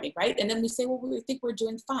aren't reporting, right? And then we say, well, we think we're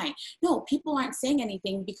doing fine. No, people aren't saying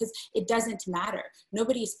anything because it doesn't matter.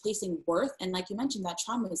 Nobody is placing worth. And like you mentioned, that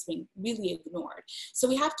trauma is being really ignored. So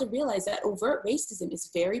we have to realize that overt racism is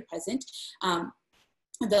very present.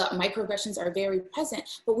 The microaggressions are very present,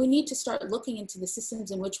 but we need to start looking into the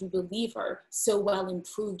systems in which we believe are so well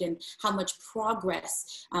improved and how much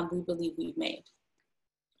progress we believe we've made.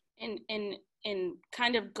 And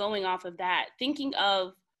kind of going off of that, thinking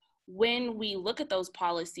of when we look at those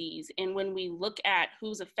policies and when we look at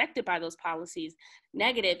who's affected by those policies,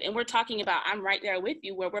 negative, and we're talking about, I'm right there with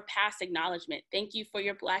you, where we're past acknowledgement. Thank you for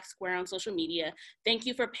your Black square on social media. Thank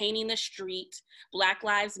you for painting the street. Black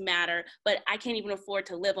Lives Matter, but I can't even afford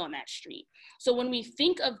to live on that street. So when we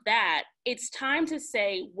think of that, it's time to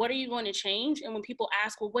say, what are you going to change? And when people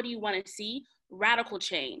ask, well, what do you want to see? Radical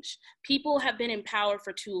change. People have been in power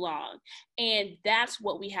for too long. And that's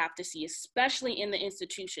what we have to see, especially in the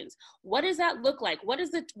institutions. What does that look like? What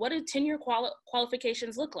do tenure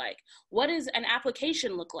qualifications look like? What does an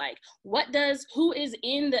application look like? Who is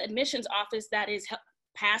in the admissions office that is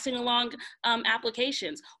passing along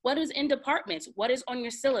applications? What is in departments? What is on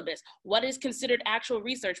your syllabus? What is considered actual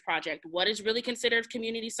research project? What is really considered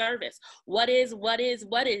community service? What is?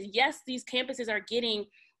 Yes, these campuses are getting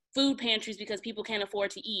food pantries because people can't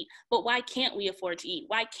afford to eat, but why can't we afford to eat?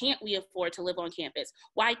 Why can't we afford to live on campus?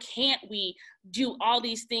 Why can't we do all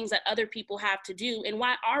these things that other people have to do? And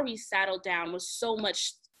why are we saddled down with so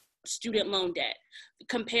much student loan debt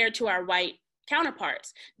compared to our white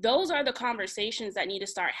counterparts? Those are the conversations that need to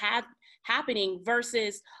start happening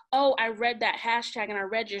versus, oh, I read that hashtag and I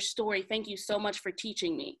read your story. Thank you so much for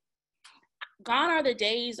teaching me. Gone are the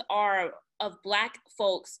days of Black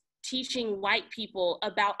folks teaching white people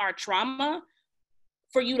about our trauma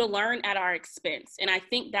for you to learn at our expense. And I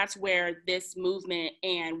think that's where this movement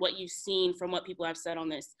and what you've seen from what people have said on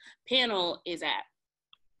this panel is at.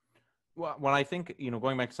 Well, I think,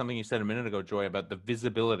 going back to something you said a minute ago, Joy, about the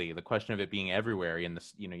visibility, the question of it being everywhere in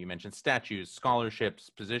this, you mentioned statues,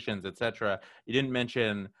 scholarships, positions, etc. You didn't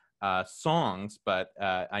mention songs, but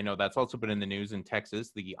I know that's also been in the news in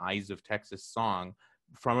Texas, the Eyes of Texas song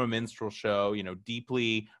from a minstrel show,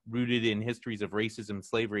 deeply rooted in histories of racism and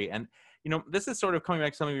slavery. And, this is sort of coming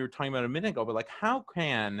back to something we were talking about a minute ago, but like, how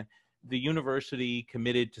can the university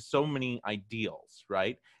committed to so many ideals,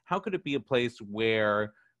 right? How could it be a place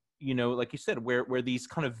where, like you said, where these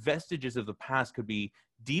kind of vestiges of the past could be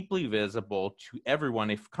deeply visible to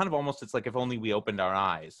everyone, if kind of almost, it's like if only we opened our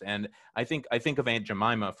eyes. And I think of Aunt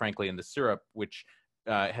Jemima, frankly, and the syrup, which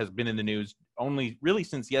has been in the news only really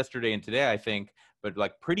since yesterday and today, I think, but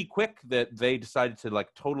like pretty quick that they decided to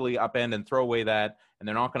like totally upend and throw away that, and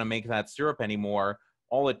they're not going to make that syrup anymore.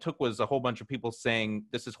 All it took was a whole bunch of people saying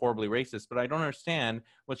this is horribly racist. But I don't understand.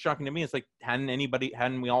 What's shocking to me is like,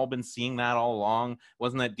 hadn't we all been seeing that all along?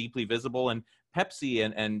 Wasn't that deeply visible? And Pepsi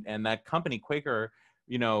and that company, Quaker,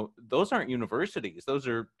 those aren't universities. Those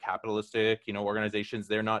are capitalistic, organizations.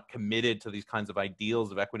 They're not committed to these kinds of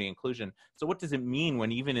ideals of equity and inclusion. So what does it mean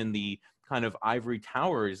when even in the kind of ivory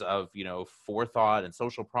towers of, forethought and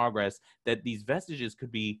social progress, that these vestiges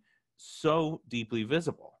could be so deeply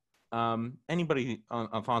visible? Anybody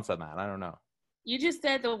on thoughts on that? I don't know. You just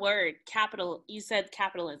said the word capital. You said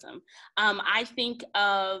capitalism. I think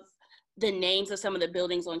of the names of some of the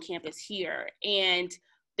buildings on campus here, and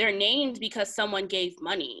they're named because someone gave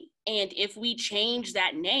money. And if we change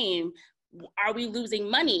that name, are we losing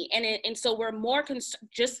money? And so we're more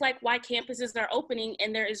just like why campuses are opening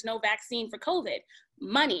and there is no vaccine for COVID,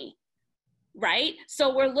 money, right?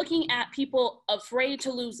 So we're looking at people afraid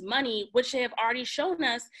to lose money, which they have already shown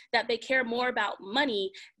us that they care more about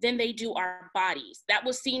money than they do our bodies. That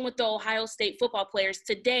was seen with the Ohio State football players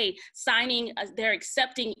today signing, they're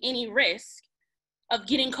accepting any risk of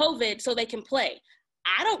getting COVID so they can play.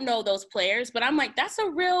 I don't know those players, but I'm like, that's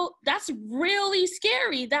really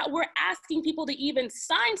scary that we're asking people to even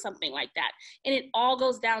sign something like that. And it all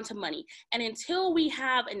goes down to money. And until we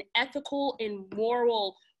have an ethical and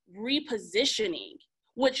moral repositioning,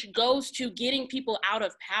 which goes to getting people out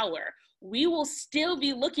of power, we will still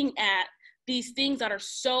be looking at these things that are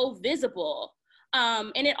so visible.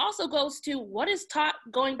 And it also goes to what is taught,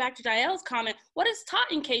 going back to Jael's comment, what is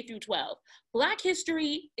taught in K through 12? Black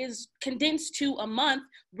history is condensed to a month,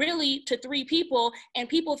 really to 3 people, and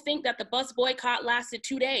people think that the bus boycott lasted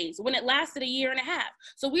 2 days when it lasted a year and a half.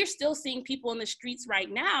 So we're still seeing people in the streets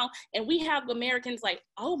right now, and we have Americans like,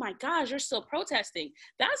 oh my gosh, you're still protesting.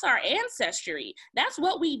 That's our ancestry. That's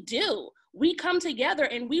what we do. We come together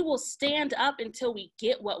and we will stand up until we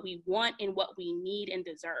get what we want and what we need and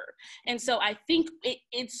deserve. And so I think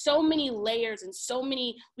it's so many layers and so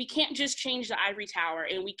many, we can't just change the ivory tower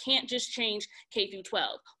and we can't just change K through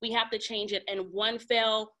 12. We have to change it in one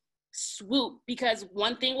fell swoop, because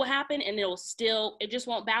one thing will happen and it just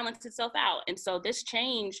won't balance itself out. And so this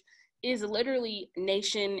change is literally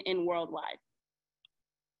nation and worldwide.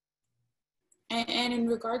 And in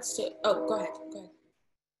regards to, oh, go ahead.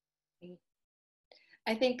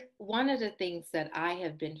 I think one of the things that I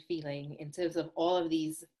have been feeling in terms of all of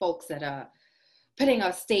these folks that are putting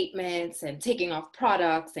out statements and taking off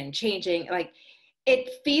products and changing, like, it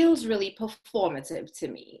feels really performative to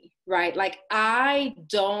me, right? Like, I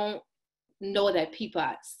don't know that people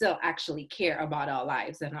still actually care about our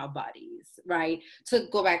lives and our bodies, right? To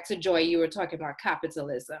go back to Joy, you were talking about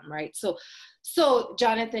capitalism, right? So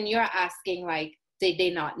Jonathan, you're asking, like, did they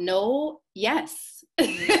not know? Yes.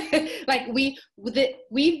 Like,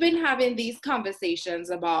 we've been having these conversations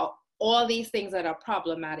about all these things that are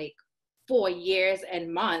problematic for years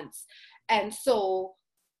and months. And so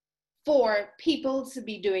for people to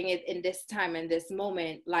be doing it in this time and this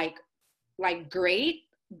moment, like great.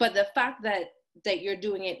 But the fact that you're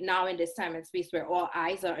doing it now in this time and space where all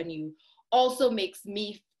eyes are on you also makes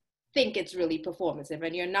me think it's really performative,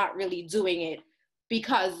 and you're not really doing it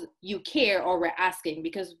because you care or we're asking,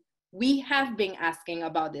 because we have been asking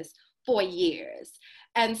about this for years.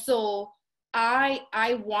 And so I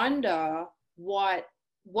wonder what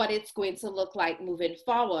it's going to look like moving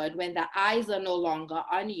forward when the eyes are no longer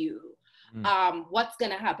on you. What's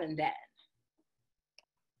going to happen then?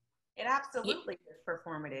 It absolutely is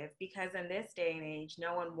performative, because in this day and age,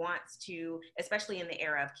 no one wants to, especially in the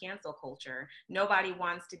era of cancel culture, nobody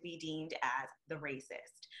wants to be deemed as the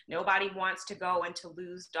racist. Nobody wants to go and to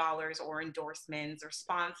lose dollars or endorsements or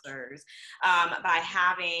sponsors by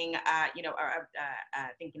having,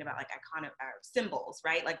 thinking about like iconic symbols,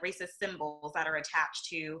 right? Like racist symbols that are attached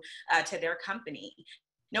to their company.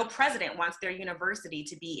 No president wants their university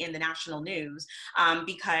to be in the national news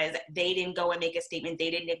because they didn't go and make a statement. They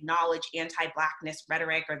didn't acknowledge anti-Blackness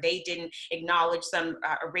rhetoric, or they didn't acknowledge some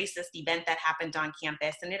racist event that happened on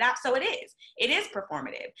campus. And so it is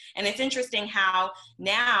performative. And it's interesting how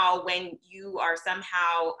now when you are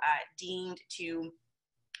somehow deemed to,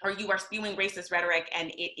 or you are spewing racist rhetoric and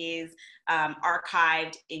it is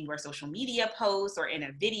archived in your social media posts or in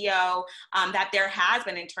a video, that there has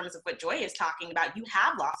been, in terms of what Joy is talking about, you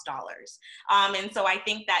have lost dollars. And so I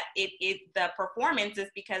think that the performance is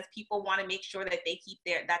because people want to make sure that they keep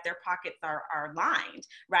their pockets are lined,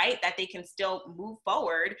 right? That they can still move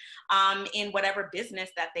forward in whatever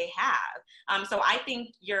business that they have. So I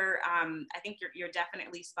think you're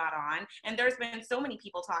definitely spot on. And there's been so many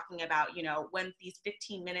people talking about, when these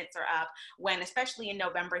 15 minutes are up, when, especially in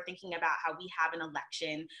November, thinking about how we have an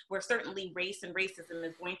election where certainly race and racism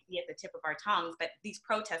is going to be at the tip of our tongues, but these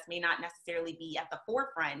protests may not necessarily be at the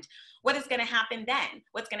forefront. What is going to happen then?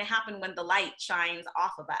 What's going to happen when the light shines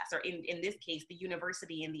off of us, or in this case, the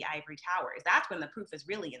university and the ivory towers? That's when the proof is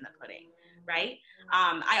really in the pudding, right?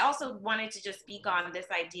 I also wanted to just speak on this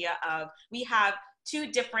idea of, we have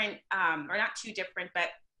two different, or not two different, but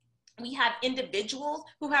we have individuals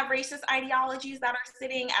who have racist ideologies that are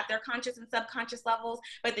sitting at their conscious and subconscious levels,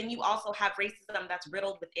 but then you also have racism that's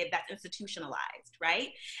riddled with it, that's institutionalized, right?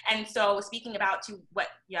 And so speaking about to what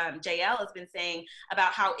JL has been saying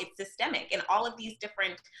about how it's systemic, and all of these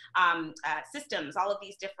different systems, all of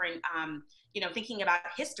these different thinking about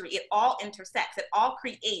history, it all intersects. It all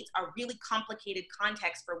creates a really complicated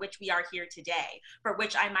context for which we are here today, for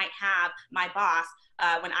which I might have my boss,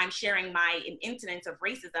 when I'm sharing an incident of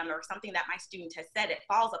racism or something that my student has said, it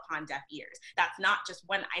falls upon deaf ears. That's not just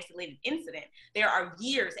one isolated incident. There are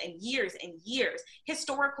years and years and years,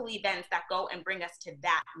 historical events that go and bring us to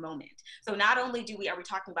that moment. So not only are we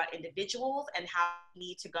talking about individuals and how we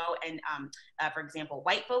need to go and, for example,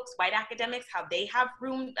 white folks, white academics, how they have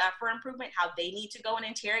room for improvement, how they need to go and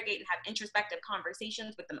interrogate and have introspective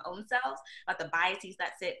conversations with their own selves about the biases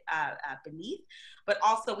that sit beneath. But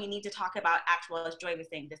also we need to talk about actual, as Joy was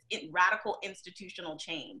saying, this radical institutional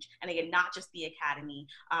change. And again, not just the academy,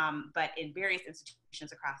 but in various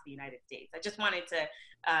institutions across the United States. I just wanted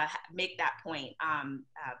to make that point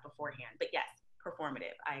beforehand. But yes,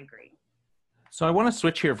 performative, I agree. So I want to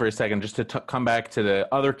switch here for a second, just to come back to the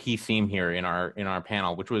other key theme here in our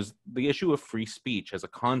panel, which was the issue of free speech as a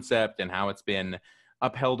concept and how it's been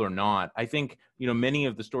upheld or not. I think, you know, many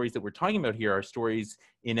of the stories that we're talking about here are stories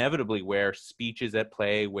inevitably where speech is at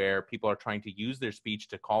play, where people are trying to use their speech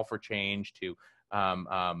to call for change, to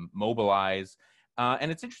mobilize. And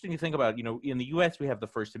it's interesting to think about, you know, in the US, we have the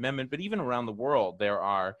First Amendment, but even around the world, there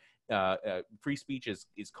are free speech is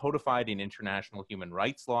codified in international human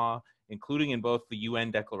rights law, including in both the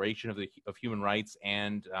UN Declaration of Human Rights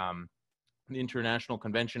and the International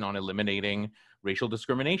Convention on Eliminating Racial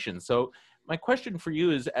Discrimination. So my question for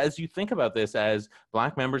you is, as you think about this as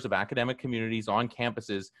Black members of academic communities on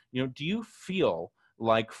campuses, you know, do you feel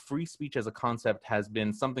like free speech as a concept has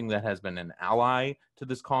been something that has been an ally to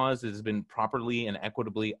this cause, has been properly and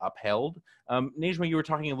equitably upheld? Nejma, you were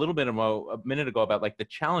talking a little bit about, a minute ago, about like the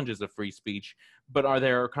challenges of free speech, but are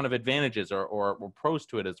there kind of advantages or pros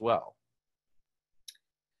to it as well?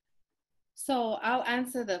 So I'll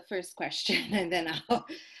answer the first question and then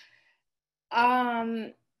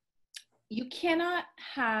you cannot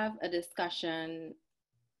have a discussion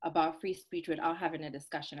about free speech without having a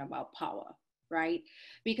discussion about power, right?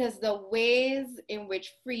 Because the ways in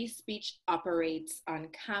which free speech operates on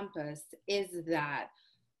campus is that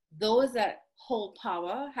those that hold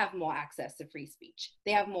power have more access to free speech.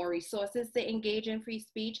 They have more resources to engage in free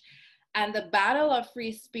speech. And the battle of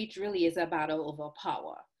free speech really is a battle over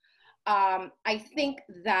power. I think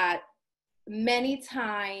that many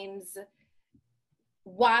times,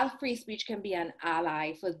 while free speech can be an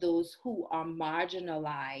ally for those who are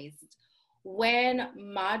marginalized, when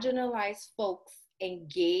marginalized folks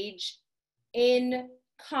engage in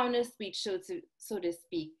counter speech, so to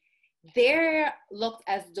speak, they're looked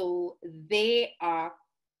as though they are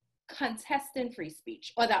contesting free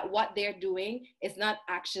speech, or that what they're doing is not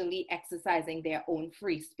actually exercising their own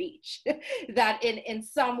free speech. That in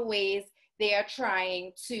some ways they are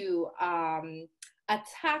trying to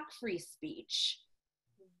attack free speech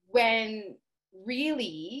when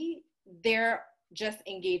really they're just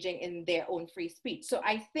engaging in their own free speech. So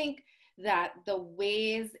I think that the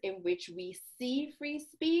ways in which we see free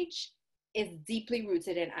speech is deeply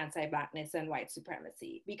rooted in anti-Blackness and white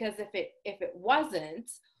supremacy. Because if it wasn't,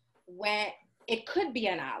 when it could be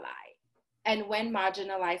an ally, and when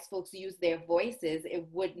marginalized folks use their voices, it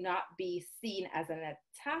would not be seen as an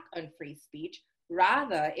attack on free speech.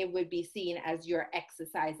 Rather, it would be seen as you're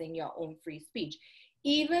exercising your own free speech.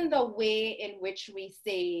 Even the way in which we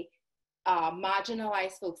say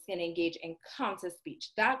marginalized folks can engage in counter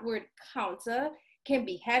speech, that word counter can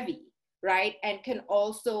be heavy, right? And can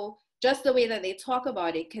also, just the way that they talk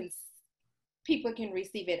about it, people can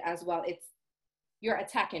receive it as well. You're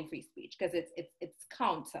attacking free speech because it's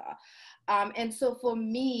counter. And so for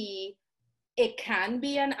me, it can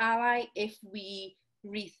be an ally if we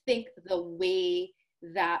rethink the way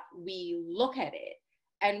that we look at it,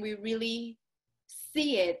 and we really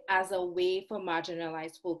see it as a way for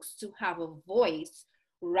marginalized folks to have a voice,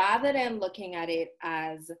 rather than looking at it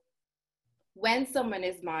as when someone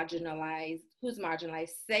is marginalized, who's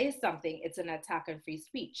marginalized, says something, it's an attack on free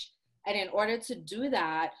speech. And in order to do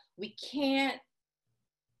that,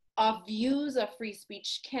 our views of free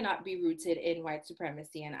speech cannot be rooted in white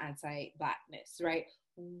supremacy and anti-Blackness, right?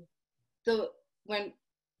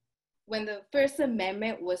 When the First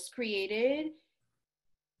Amendment was created,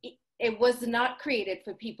 it was not created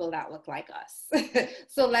for people that look like us.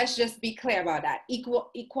 So let's just be clear about that.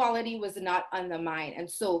 Equality was not undermined. And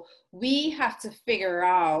so we have to figure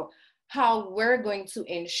out how we're going to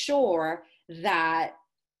ensure that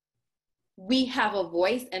we have a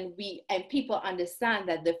voice, and people understand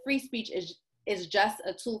that the free speech is just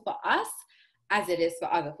a tool for us as it is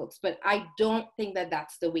for other folks. But I don't think that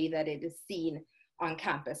that's the way that it is seen on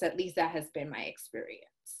campus. At least that has been my experience.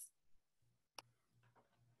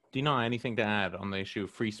 Dina, anything to add on the issue of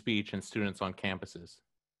free speech and students on campuses?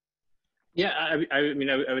 Yeah, I mean,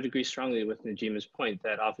 I would agree strongly with Najima's point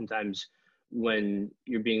that oftentimes when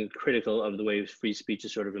you're being critical of the way free speech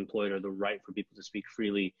is sort of employed, or the right for people to speak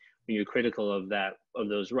freely, when you're critical of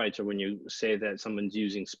those rights, or when you say that someone's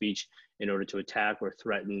using speech in order to attack or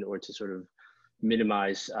threaten or to sort of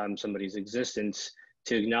minimize somebody's existence,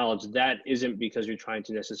 to acknowledge that isn't because you're trying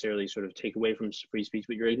to necessarily sort of take away from free speech,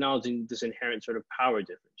 but you're acknowledging this inherent sort of power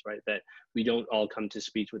difference, right? That we don't all come to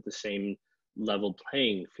speech with the same level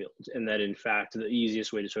playing field, and that in fact the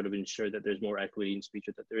easiest way to sort of ensure that there's more equity in speech,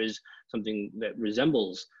 or that there is something that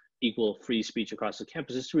resembles equal free speech across the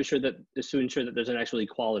campus, is to ensure that there's an actual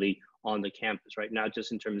equality on the campus, right? Not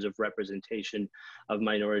just in terms of representation of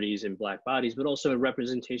minorities and Black bodies, but also a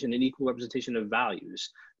representation and equal representation of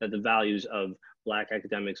values, that the values of Black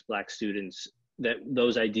academics, Black students that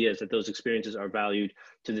those ideas, that those experiences are valued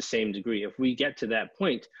to the same degree. If we get to that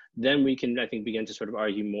point, then we can, I think, begin to sort of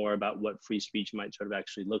argue more about what free speech might sort of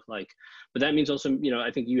actually look like. But that means also, you know,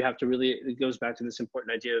 I think you have to really, it goes back to this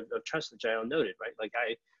important idea of trust that Jael noted, right? Like,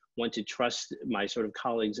 I want to trust my sort of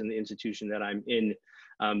colleagues in the institution that I'm in.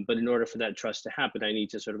 But in order for that trust to happen, I need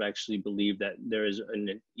to sort of actually believe that there is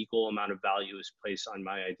an equal amount of value is placed on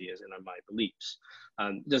my ideas and on my beliefs.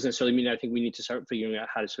 Doesn't necessarily mean I think we need to start figuring out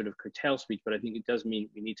how to sort of curtail speech, but I think it does mean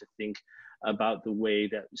we need to think about the way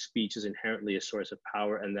that speech is inherently a source of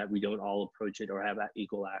power and that we don't all approach it or have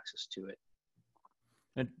equal access to it.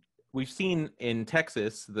 And we've seen in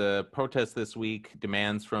Texas, the protest this week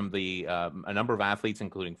demands from the a number of athletes,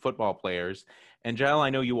 including football players. And Jael, I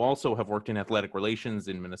know you also have worked in athletic relations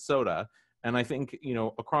in Minnesota. And I think, you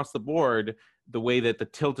know, across the board, the way that the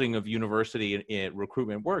tilting of university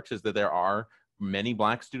recruitment works is that there are many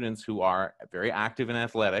Black students who are very active in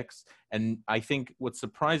athletics. And I think what's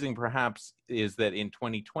surprising perhaps is that in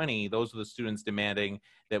 2020, those are the students demanding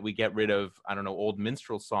that we get rid of, I don't know, old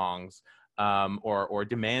minstrel songs, or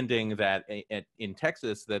demanding that in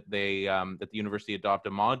Texas that they that the university adopt a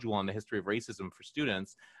module on the history of racism for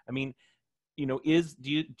students. I mean, you know,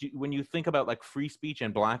 when you think about like free speech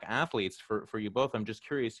and Black athletes for you both, I'm just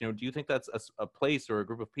curious, you know, do you think that's a place or a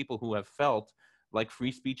group of people who have felt like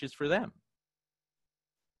free speech is for them?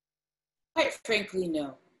 Quite frankly,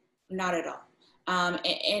 no, not at all. And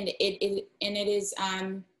it is,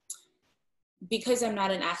 because I'm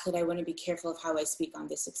not an athlete, I want to be careful of how I speak on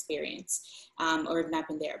this experience, or have not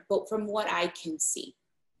been there. But from what I can see,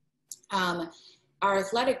 our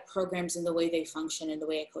athletic programs and the way they function and the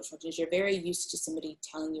way a coach functions, you're very used to somebody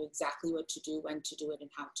telling you exactly what to do, when to do it, and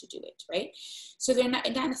how to do it, right? So there not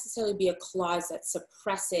necessarily be a clause that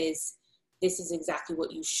suppresses this is exactly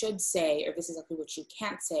what you should say, or this is exactly what you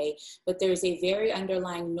can't say, but there's a very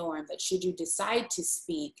underlying norm that should you decide to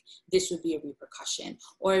speak, this would be a repercussion.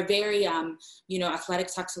 Or a very, you know,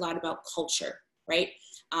 athletics talks a lot about culture, right?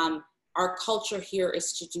 Our culture here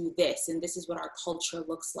is to do this, and this is what our culture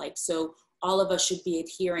looks like. So all of us should be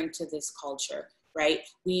adhering to this culture, right?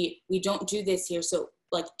 We don't do this here, so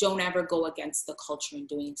like, don't ever go against the culture in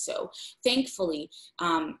doing so. Thankfully,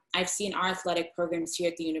 I've seen our athletic programs here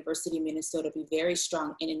at the University of Minnesota be very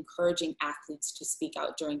strong in encouraging athletes to speak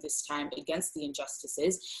out during this time against the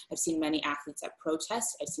injustices. I've seen many athletes at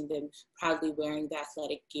protests. I've seen them proudly wearing the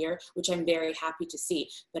athletic gear, which I'm very happy to see.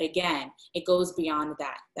 But again, it goes beyond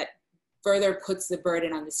that. That further puts the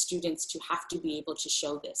burden on the students to have to be able to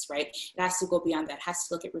show this, right? It has to go beyond that, it has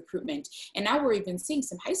to look at recruitment. And now we're even seeing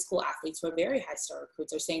some high school athletes who are very high star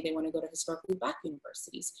recruits are saying they want to go to historically Black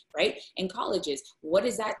universities, right? And colleges. What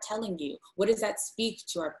is that telling you? What does that speak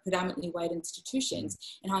to our predominantly white institutions,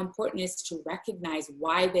 and how important it is to recognize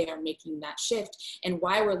why they are making that shift and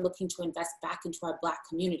why we're looking to invest back into our Black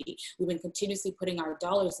community. We've been continuously putting our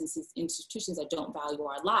dollars in these institutions that don't value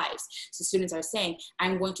our lives. So students are saying,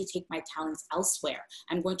 I'm going to take my talents elsewhere.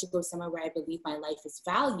 I'm going to go somewhere where I believe my life is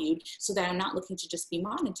valued, so that I'm not looking to just be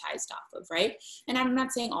monetized off of, right? And I'm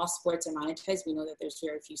not saying all sports are monetized. We know that there's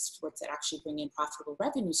very few sports that actually bring in profitable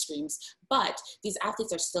revenue streams, but these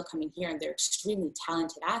athletes are still coming here and they're extremely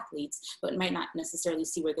talented athletes, but might not necessarily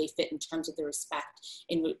see where they fit in terms of the respect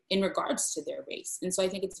in regards to their race. And so I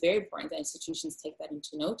think it's very important that institutions take that into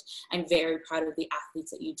note. I'm very proud of the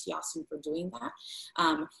athletes at UT Austin for doing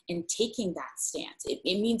that, and taking that stance. It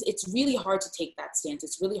means it's really hard to take that stance.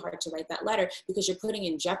 It's really hard to write that letter because you're putting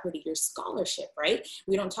in jeopardy your scholarship, right?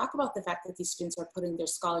 We don't talk about the fact that these students are putting their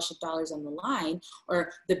scholarship dollars on the line,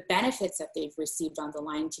 or the benefits that they've received on the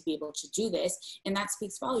line to be able to do this. And that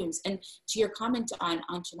speaks volumes. And to your comment on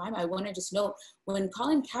Jemima, I want to just note, when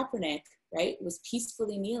Colin Kaepernick, right, was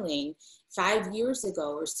peacefully kneeling 5 years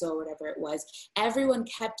ago or so, whatever it was, everyone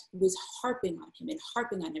was harping on him and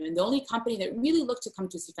harping on him. And the only company that really looked to come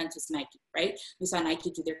to his defense was Nike, right? We saw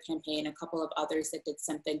Nike do their campaign, a couple of others that did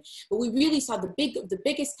something, but we really saw the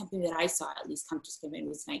biggest company that I saw at least come to his campaign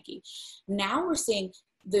was Nike. Now we're seeing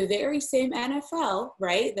the very same NFL,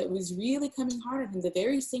 right, that was really coming hard on him, the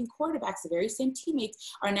very same quarterbacks, the very same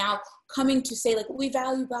teammates are now coming to say, like, we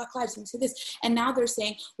value Black lives, and say this. And now they're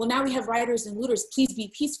saying, well, now we have rioters and looters, please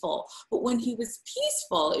be peaceful. But when he was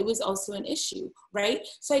peaceful, it was also an issue, right?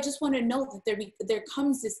 So I just want to note that there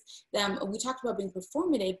comes this, we talked about being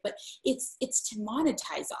performative, but it's to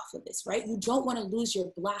monetize off of this, right? You don't want to lose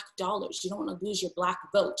your Black dollars. You don't want to lose your Black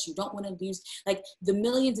votes. You don't want to lose, like, the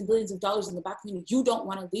millions and billions of dollars in the Black community. You don't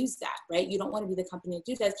want to lose that, right? You don't want to be the company that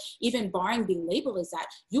do that. Even barring being labeled as that,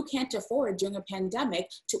 you can't afford during a pandemic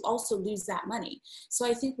to also lose that money. So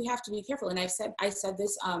I think we have to be careful. And I said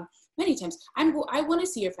this many times, I want to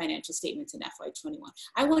see your financial statements in FY21.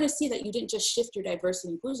 I want to see that you didn't just shift your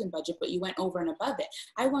diversity inclusion budget, but you went over and above it.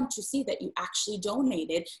 I want to see that you actually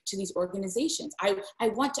donated to these organizations. I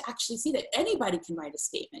want to actually see that anybody can write a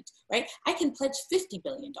statement, right? I can pledge $50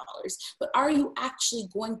 billion, but are you actually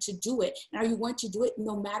going to do it? And are you going to do it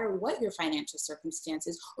no matter what your financial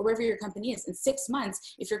circumstances or wherever your company is? In 6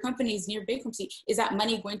 months, if your company is near bankruptcy, is that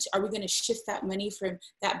money are we going to shift that money from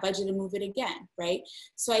that budget and move it again, right?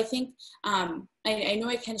 So I think, I know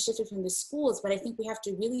I kind of shifted from the schools, but I think we have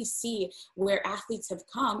to really see where athletes have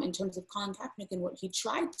come in terms of Colin Kaepernick and what he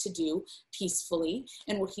tried to do peacefully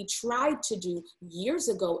and what he tried to do years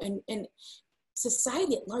ago. And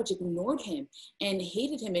society at large ignored him and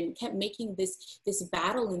hated him and kept making this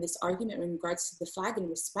battle and this argument in regards to the flag and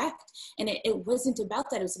respect. And it wasn't about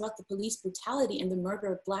that. It was about the police brutality and the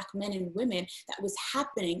murder of Black men and women that was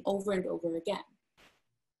happening over and over again.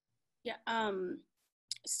 Yeah.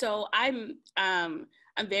 So I'm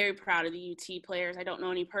very proud of the UT players. I don't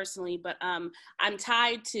know any personally, but I'm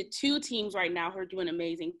tied to 2 teams right now who are doing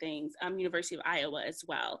amazing things. University of Iowa as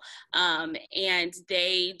well. And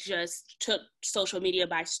they just took social media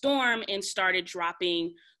by storm and started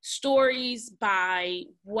dropping stories by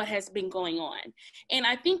what has been going on. And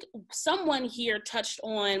I think someone here touched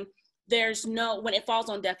on when it falls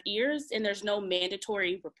on deaf ears and there's no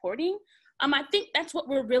mandatory reporting. I think that's what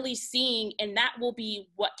we're really seeing, and that will be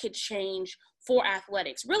what could change for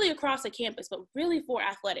athletics, really across the campus, but really for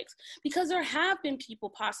athletics, because there have been people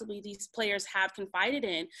possibly these players have confided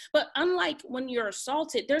in, but unlike when you're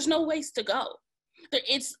assaulted, there's no ways to go.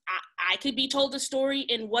 I could be told a story,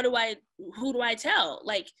 and who do I tell?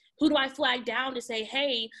 Like, who do I flag down to say,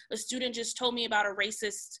 hey, a student just told me about a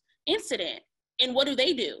racist incident? And what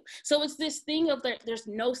do? So it's this thing of there's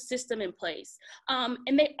no system in place.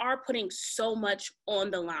 And they are putting so much on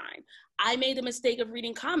the line. I made the mistake of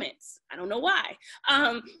reading comments. I don't know why.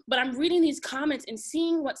 But I'm reading these comments and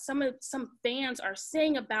seeing what some fans are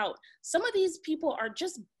saying about some of these people are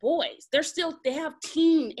just boys. They have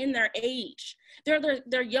teen in their age.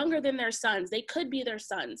 They're younger than their sons. They could be their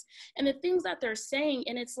sons. And the things that they're saying,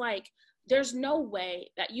 and it's like, there's no way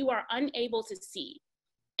that you are unable to see,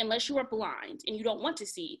 unless you are blind and you don't want to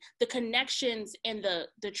see, the connections and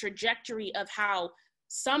the trajectory of how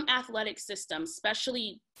some athletic systems,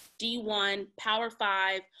 especially D1, Power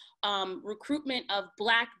 5, recruitment of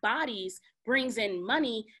Black bodies brings in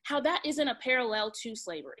money, how that isn't a parallel to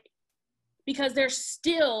slavery, because they're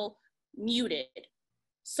still muted.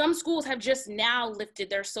 Some schools have just now lifted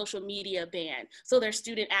their social media ban so their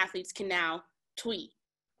student athletes can now tweet.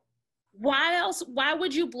 Why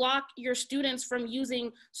would you block your students from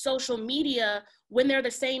using social media when they're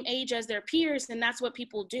the same age as their peers and that's what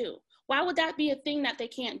people do? Why would that be a thing that they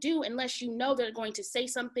can't do unless you know they're going to say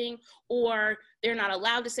something or they're not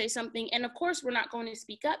allowed to say something? And of course, we're not going to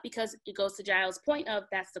speak up because it goes to Giles' point of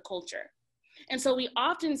that's the culture. And so we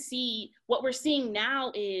often see what we're seeing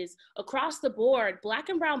now is across the board, Black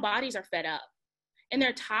and brown bodies are fed up. And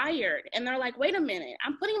they're tired and they're like, wait a minute,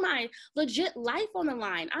 I'm putting my legit life on the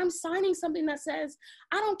line. I'm signing something that says,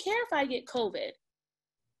 I don't care if I get COVID.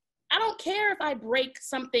 I don't care if I break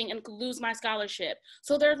something and lose my scholarship.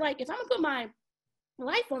 So they're like, if I'm gonna put my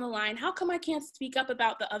life on the line, how come I can't speak up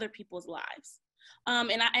about the other people's lives?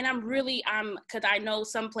 Because I know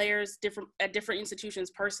some players at different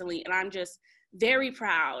institutions personally, and I'm just very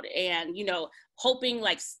proud and, hoping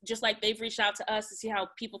just like they've reached out to us to see how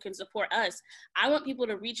people can support us. I want people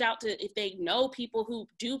to reach out to, if they know people who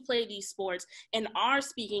do play these sports and are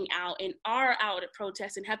speaking out and are out at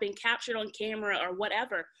protests and have been captured on camera or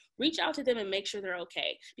whatever, reach out to them and make sure they're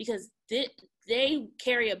okay, because they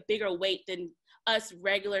carry a bigger weight than us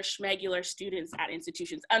regular schmegular students at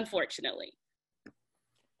institutions, unfortunately.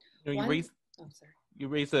 You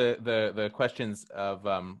raise the questions of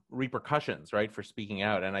repercussions, right, for speaking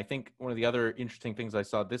out. And I think one of the other interesting things I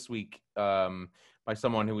saw this week by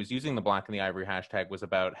someone who was using the Black and the Ivory hashtag was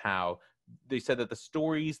about how they said that the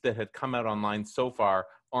stories that had come out online so far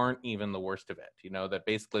aren't even the worst of it. That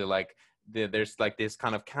basically there's this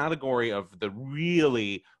kind of category of the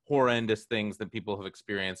really horrendous things that people have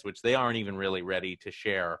experienced, which they aren't even really ready to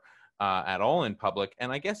share at all in public.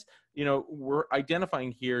 And I guess, we're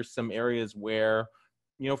identifying here some areas where,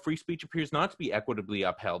 free speech appears not to be equitably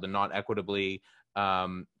upheld and not equitably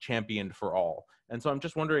championed for all. And so I'm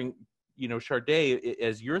just wondering, Sharday,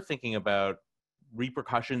 as you're thinking about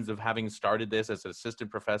repercussions of having started this as an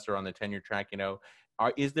assistant professor on the tenure track,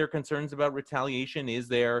 is there concerns about retaliation? Is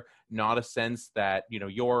there not a sense that,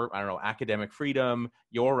 your, academic freedom,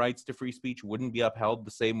 your rights to free speech wouldn't be upheld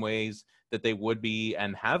the same ways that they would be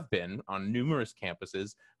and have been on numerous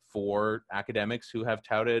campuses for academics who have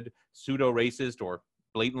touted pseudo-racist or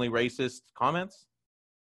blatantly racist comments?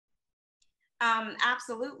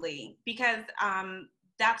 Absolutely, because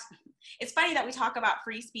it's funny that we talk about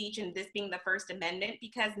free speech and this being the First Amendment,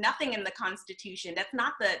 because nothing in the Constitution, that's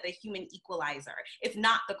not the human equalizer. It's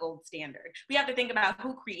not the gold standard. We have to think about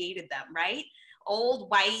who created them, right? Old,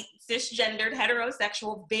 white, cisgendered,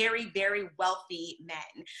 heterosexual, very, very wealthy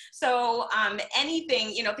men. So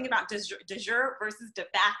anything, think about de jure versus de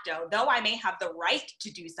facto. Though I may have the right to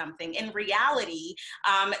do something, in reality,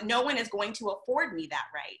 no one is going to afford me that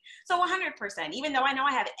right. So 100%, even though I know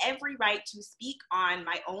I have every right to speak on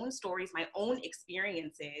my own stories, my own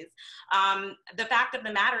experiences, the fact of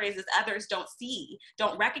the matter is others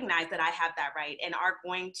don't recognize that I have that right and are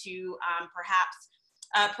going to perhaps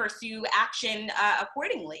pursue action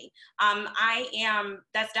accordingly.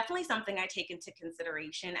 That's definitely something I take into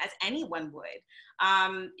consideration, as anyone would.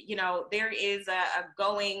 There is a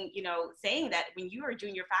going, saying that when you are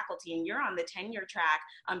junior faculty and you're on the tenure track,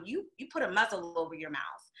 you put a muzzle over your mouth.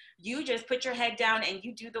 You just put your head down and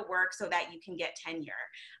you do the work so that you can get tenure.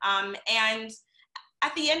 And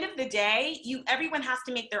at the end of the day, everyone has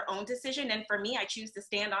to make their own decision. And for me, I choose to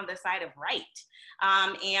stand on the side of right.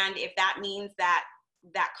 And if that means that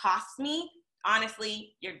costs me,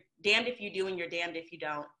 honestly, you're damned if you do and you're damned if you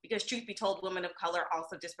don't. Because truth be told, women of color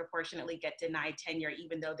also disproportionately get denied tenure,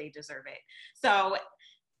 even though they deserve it. So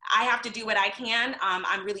I have to do what I can.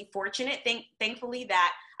 I'm really fortunate, thankfully,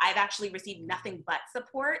 that I've actually received nothing but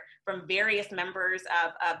support from various members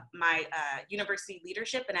of my university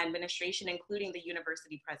leadership and administration, including the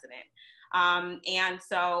university president. And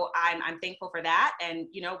so I'm thankful for that. And,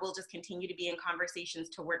 we'll just continue to be in conversations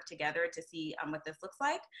to work together to see what this looks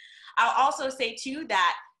like. I'll also say too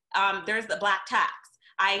that there's the Black tax.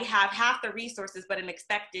 I have half the resources, but I'm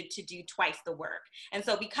expected to do twice the work. And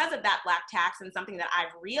so because of that Black tax, and something that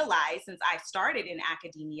I've realized since I started in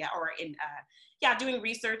academia or in doing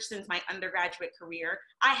research since my undergraduate career,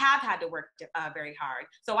 I have had to work very hard.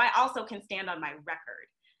 So I also can stand on my record,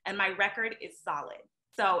 and my record is solid.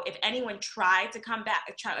 So if anyone tried to come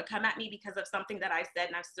at me because of something that I said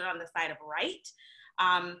and I stood on the side of right,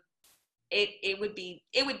 it would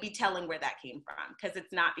be telling where that came from, because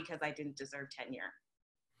it's not because I didn't deserve tenure.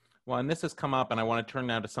 Well, and this has come up, and I want to turn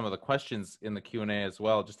now to some of the questions in the Q&A as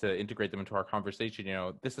well, just to integrate them into our conversation.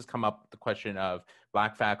 This has come up, the question of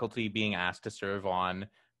Black faculty being asked to serve on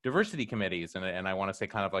diversity committees, and I want to say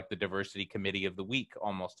kind of like the diversity committee of the week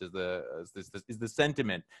almost is the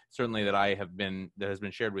sentiment certainly that has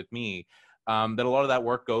been shared with me, that a lot of that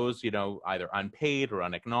work goes either unpaid or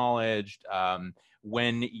unacknowledged.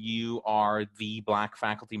 When you are the Black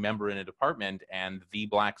faculty member in a department and the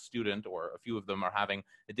Black student, or a few of them, are having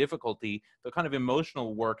a difficulty, the kind of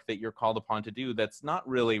emotional work that you're called upon to do, that's not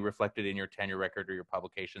really reflected in your tenure record or your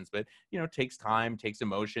publications, but takes time, takes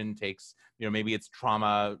emotion, takes maybe it's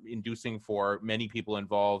trauma inducing for many people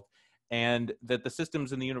involved, and that the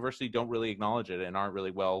systems in the university don't really acknowledge it and aren't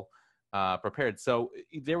really well prepared. So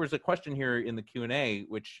there was a question here in the Q&A,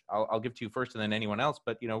 which I'll give to you first and then anyone else,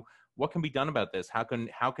 but what can be done about this? How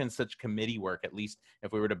can such committee work, at least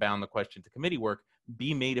if we were to bound the question to committee work,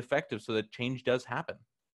 be made effective so that change does happen?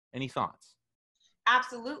 Any thoughts?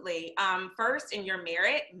 Absolutely. First, in your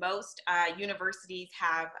merit, most universities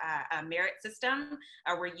have a merit system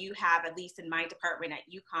where you have, at least in my department at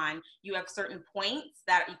UConn, you have certain points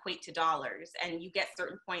that equate to dollars, and you get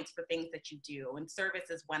certain points for things that you do, and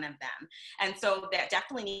service is one of them. And so that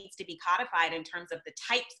definitely needs to be codified in terms of the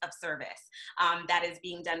types of service that is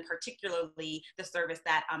being done, particularly the service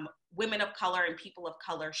that women of color and people of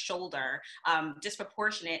color shoulder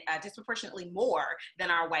disproportionately more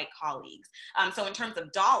than our white colleagues. So in terms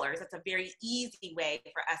of dollars, that's a very easy way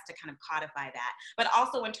for us to kind of codify that. But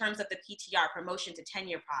also in terms of the PTR, promotion to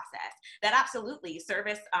tenure process, that absolutely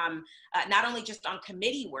service, not only just on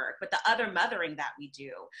committee work, but the other mothering that we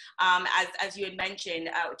do. As you had mentioned,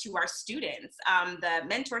 to our students, the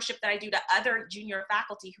mentorship that I do to other junior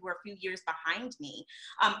faculty who are a few years behind me.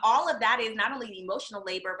 All of that is not only the emotional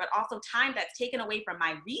labor, but also time that's taken away from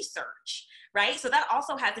my research, right? So that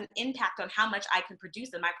also has an impact on how much I can produce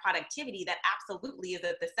in my productivity. That absolutely is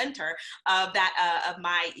at the center of that, of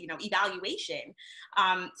my, evaluation.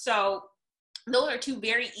 So those are two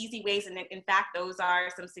very easy ways. And in fact, those are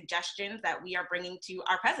some suggestions that we are bringing to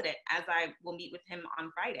our president, as I will meet with him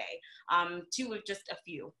on Friday. Two of just a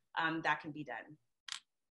few that can be done.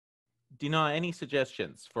 Dina, any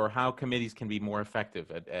suggestions for how committees can be more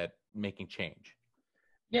effective at making change?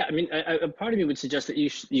 Yeah, I mean, a part of me would suggest that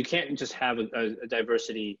you can't just have a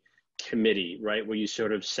diversity committee, right, where you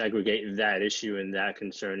sort of segregate that issue and that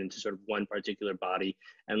concern into sort of one particular body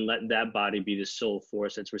and let that body be the sole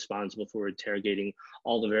force that's responsible for interrogating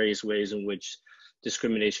all the various ways in which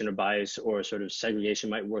discrimination or bias or sort of segregation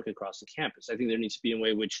might work across the campus. I think there needs to be a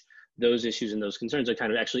way in which those issues and those concerns are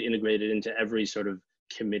kind of actually integrated into every sort of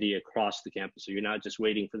committee across the campus. So you're not just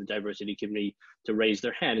waiting for the diversity committee to raise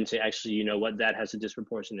their hand and say, actually, you know what, that has a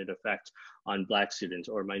disproportionate effect on Black students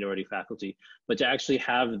or minority faculty, but to actually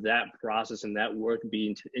have that process and that work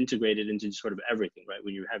being integrated into sort of everything, right?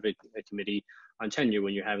 When you have a committee on tenure,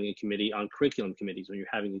 when you're having a committee on curriculum committees, when you're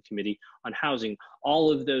having a committee on housing,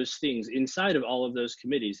 all of those things, inside of all of those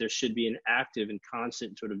committees, there should be an active and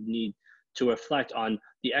constant sort of need to reflect on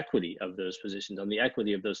the equity of those positions, on the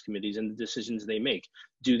equity of those committees and the decisions they make.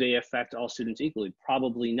 Do they affect all students equally?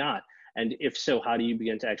 Probably not. And if so, how do you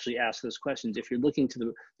begin to actually ask those questions? If you're looking to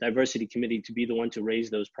the diversity committee to be the one to raise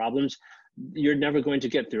those problems, you're never going to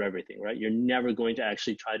get through everything, right? You're never going to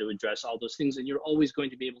actually try to address all those things. And you're always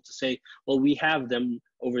going to be able to say, well, we have them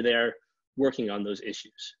over there working on those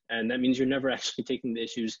issues. And that means you're never actually taking the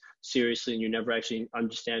issues seriously, and you're never actually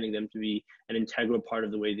understanding them to be an integral part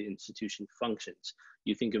of the way the institution functions.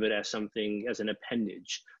 You think of it as something, as an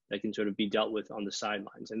appendage that can sort of be dealt with on the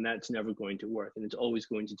sidelines, and that's never going to work. And it's always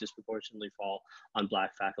going to disproportionately fall on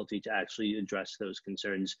Black faculty to actually address those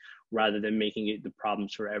concerns rather than making it the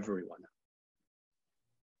problems for everyone.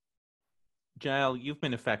 Jael, you've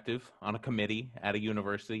been effective on a committee at a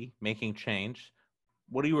university, making change.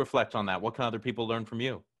 What do you reflect on that? What can other people learn from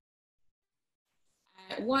you?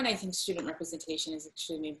 One, I think student representation is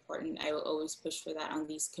extremely important. I will always push for that on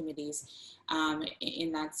these committees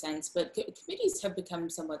in that sense. But committees have become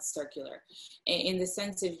somewhat circular in the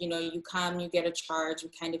sense of, you know, you come, you get a charge, we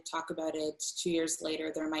kind of talk about it. 2 years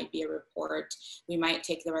later, there might be a report. We might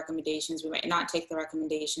take the recommendations, we might not take the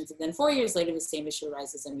recommendations. And then 4 years later, the same issue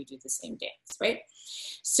arises and we do the same dance, right?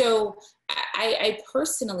 So I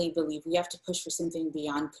personally believe we have to push for something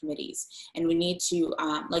beyond committees, and we need to,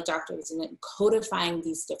 like Dr. was in it, codifying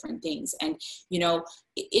these different things. And, you know,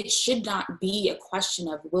 it should not be a question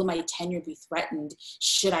of, will my tenure be threatened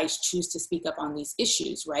should I choose to speak up on these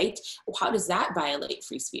issues, right? How does that violate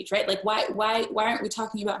free speech, right? Like, why aren't we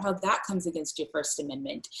talking about how that comes against your First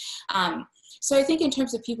Amendment? So I think in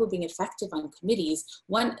terms of people being effective on committees,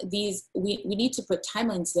 we need to put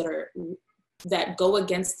timelines that go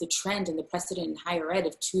against the trend and the precedent in higher ed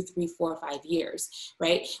of 2, 3, 4, 5 years,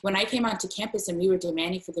 right? When I came onto campus and we were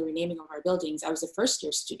demanding for the renaming of our buildings, I was a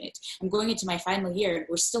first-year student. I'm going into my final year and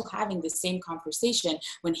we're still having the same conversation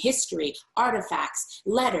when history, artifacts,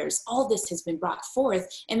 letters, all this has been brought forth.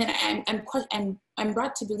 And then I'm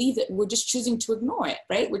brought to believe that we're just choosing to ignore it,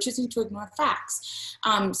 right? We're choosing to ignore facts.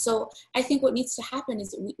 So I think what needs to happen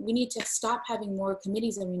is we need to stop having more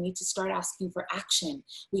committees and we need to start asking for action.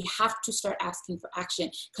 We have to start asking for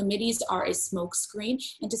action. Committees are a smokescreen,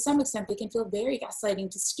 and to some extent they can feel very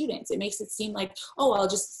gaslighting to students. It makes it seem like, oh, I'll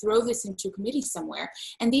just throw this into a committee somewhere.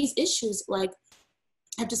 And these issues, like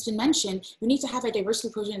have just been mentioned, we need to have a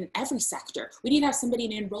diversity program in every sector. We need to have somebody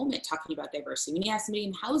in enrollment talking about diversity. We need to have somebody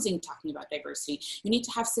in housing talking about diversity. We need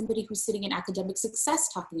to have somebody who's sitting in academic success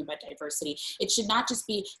talking about diversity. It should not just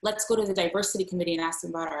be, let's go to the diversity committee and ask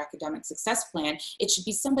them about our academic success plan. It should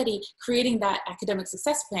be somebody creating that academic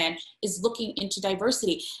success plan is looking into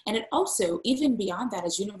diversity. And it also, even beyond that,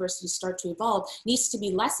 as universities start to evolve, needs to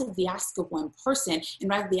be less of the ask of one person and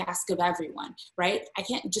rather the ask of everyone, right?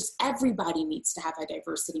 Everybody needs to have a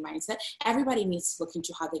diversity mindset. Everybody needs to look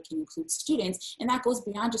into how they can include students. And that goes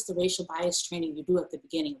beyond just the racial bias training you do at the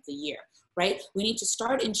beginning of the year, right? We need to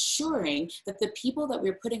start ensuring that the people that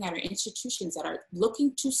we're putting at our institutions that are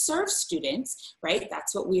looking to serve students, right?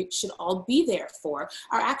 That's what we should all be there for,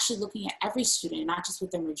 are actually looking at every student, not just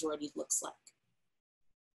what their majority looks like.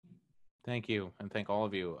 Thank you, and thank all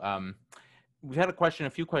of you. We've had a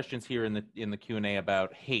few questions here in the Q&A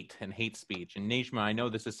about hate and hate speech. And Nejma, I know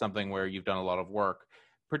this is something where you've done a lot of work,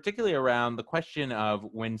 particularly around the question of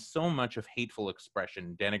when so much of hateful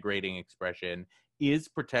expression, denigrating expression, is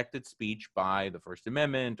protected speech by the First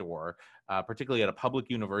Amendment, or particularly at a public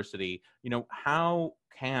university. You know, how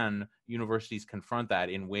can universities confront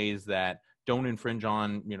that in ways that don't infringe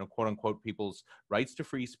on, you know, quote unquote, people's rights to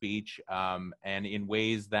free speech, and in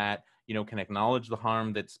ways that, you know, can acknowledge the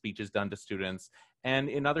harm that speech has done to students? And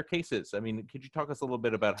in other cases, I mean, could you talk us a little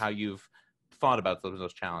bit about how you've thought about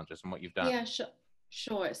those challenges and what you've done? Yeah,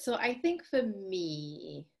 sure. So I think for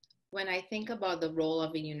me, when I think about the role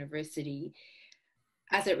of a university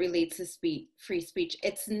as it relates to free speech,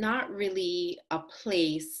 it's not really a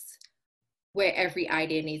place where every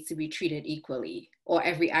idea needs to be treated equally or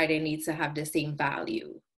every idea needs to have the same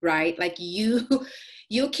value, right? Like you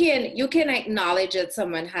you can acknowledge that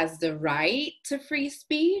someone has the right to free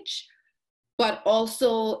speech, but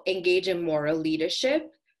also engage in moral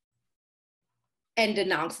leadership and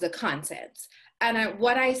denounce the content. And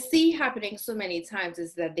what I see happening so many times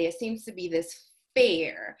is that there seems to be this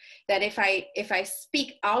fear that if I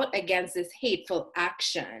speak out against this hateful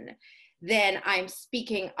action, then I'm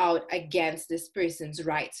speaking out against this person's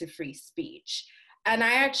right to free speech. And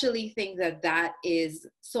I actually think that that is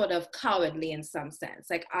sort of cowardly in some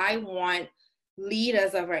sense. Like, I want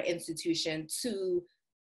leaders of our institution to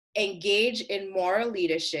engage in moral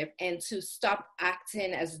leadership and to stop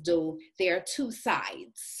acting as though there are two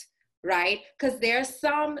sides, right? Because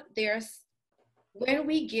when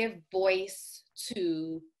we give voice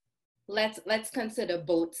to, let's consider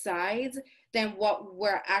both sides, then what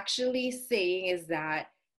we're actually saying is that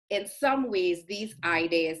in some ways these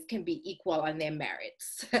ideas can be equal on their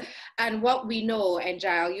merits. And what we know, and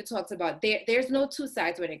Jael, you talked about, there's no two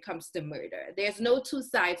sides when it comes to murder. There's no two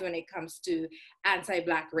sides when it comes to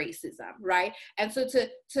anti-Black racism, right? And so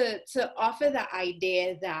to offer the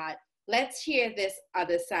idea that let's hear this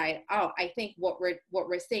other side out, I think what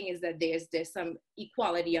we're saying is that there's some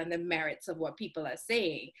equality on the merits of what people are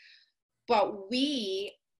saying. But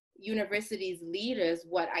we, universities leaders,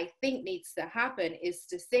 what I think needs to happen is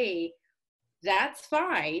to say, that's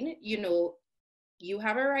fine, you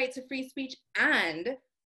have a right to free speech, and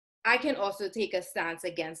I can also take a stance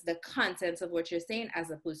against the contents of what you're saying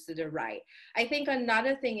as opposed to the right. I think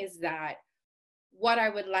another thing is that what I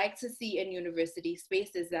would like to see in university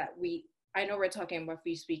space is that I know we're talking about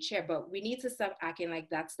free speech here, but we need to stop acting like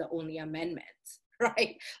that's the only amendment,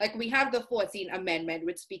 right? Like, we have the 14th Amendment,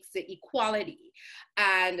 which speaks to equality.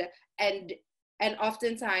 And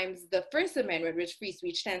oftentimes the First Amendment, which free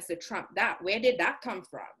speech tends to trump that. Where did that come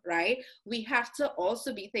from, right? We have to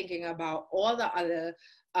also be thinking about all the other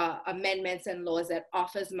amendments and laws that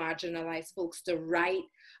offers marginalized folks the right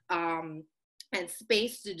and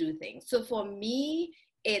space to do things. So for me,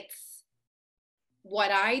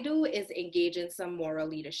 what I do is engage in some moral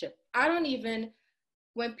leadership.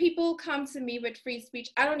 When people come to me with free speech,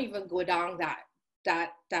 I don't even go down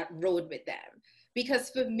that road with them. Because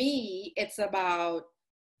for me, it's about,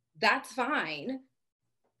 that's fine.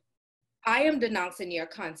 I am denouncing your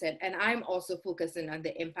content, and I'm also focusing on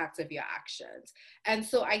the impact of your actions. And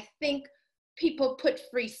so I think people put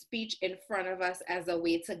free speech in front of us as a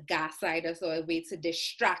way to gaslight us or a way to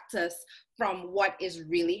distract us from what is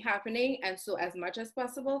really happening. And so as much as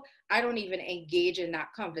possible, I don't even engage in that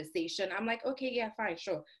conversation. I'm like, okay, yeah, fine,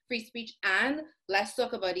 sure, free speech, and let's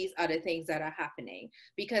talk about these other things that are happening.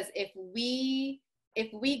 Because if we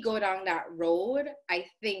go down that road, I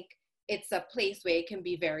think it's a place where it can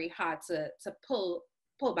be very hard to pull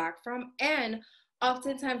back from. And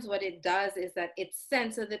oftentimes what it does is that it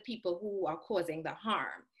censors the people who are causing the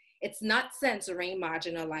harm. It's not censoring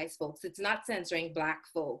marginalized folks. It's not censoring Black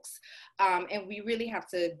folks. And we really have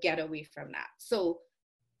to get away from that. So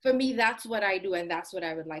for me, that's what I do. And that's what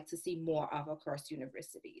I would like to see more of across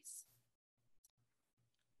universities.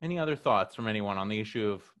 Any other thoughts from anyone on the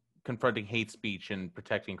issue of confronting hate speech and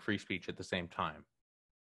protecting free speech at the same time?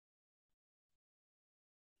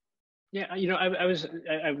 Yeah, I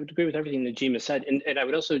would agree with everything that Jima said, and I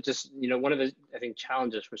would also just, one of the, I think,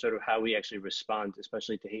 challenges for sort of how we actually respond,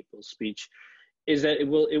 especially to hateful speech, is that it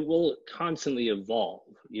will constantly evolve,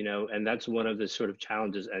 and that's one of the sort of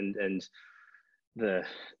challenges and the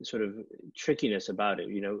sort of trickiness about it.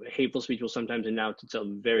 Hateful speech will sometimes announce itself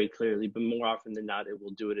very clearly, but more often than not, it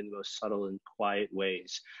will do it in the most subtle and quiet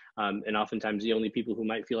ways. And oftentimes the only people who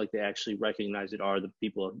might feel like they actually recognize it are the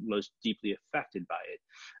people most deeply affected by it.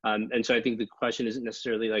 And so I think the question isn't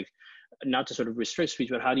necessarily like, not to sort of restrict speech,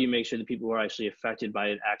 but how do you make sure that people who are actually affected by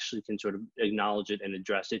it actually can sort of acknowledge it and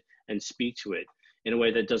address it and speak to it in a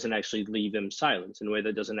way that doesn't actually leave them silent, in a way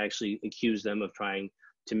that doesn't actually accuse them of trying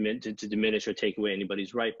to diminish or take away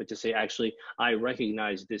anybody's right, but to say, actually, I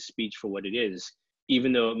recognize this speech for what it is,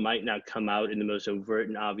 even though it might not come out in the most overt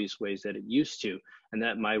and obvious ways that it used to, and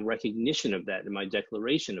that my recognition of that and my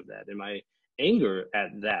declaration of that and my anger at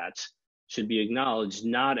that should be acknowledged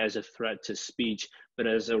not as a threat to speech, but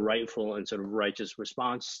as a rightful and sort of righteous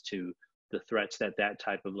response to the threats that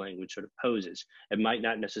type of language sort of poses. It might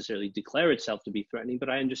not necessarily declare itself to be threatening,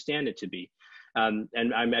 but I understand it to be. And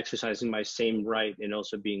I'm exercising my same right in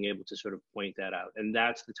also being able to sort of point that out. And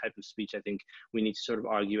that's the type of speech I think we need to sort of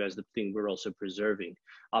argue as the thing we're also preserving.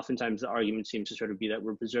 Oftentimes the argument seems to sort of be that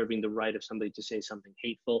we're preserving the right of somebody to say something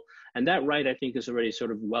hateful. And that right, I think, is already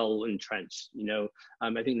sort of well entrenched. You know,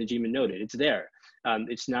 I think Najima noted, it's there.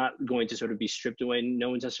 It's not going to sort of be stripped away.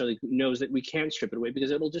 No one necessarily knows that we can't strip it away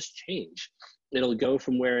because it'll just change. It'll go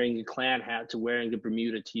from wearing a Klan hat to wearing a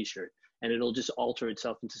Bermuda t-shirt, and it'll just alter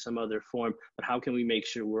itself into some other form. But how can we make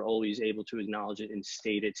sure we're always able to acknowledge it and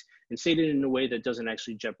state it in a way that doesn't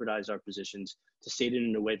actually jeopardize our positions, to state it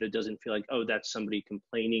in a way that doesn't feel like, oh, that's somebody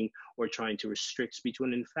complaining or trying to restrict speech,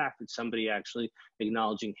 when in fact, it's somebody actually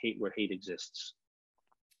acknowledging hate where hate exists.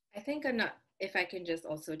 I think, if I can just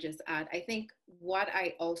also just add, I think what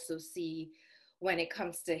I also see when it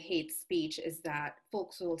comes to hate speech is that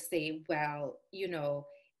folks will say, well, you know,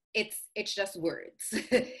 it's just words,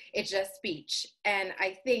 it's just speech. And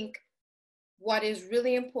I think what is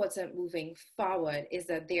really important moving forward is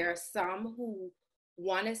that there are some who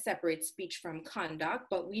want to separate speech from conduct,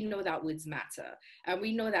 but we know that words matter. And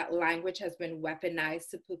we know that language has been weaponized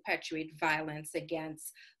to perpetuate violence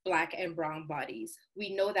against Black and brown bodies.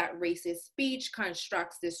 We know that racist speech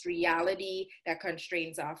constructs this reality that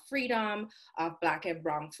constrains our freedom of Black and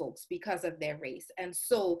brown folks because of their race. And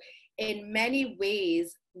so in many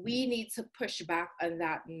ways, we need to push back on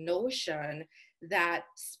that notion that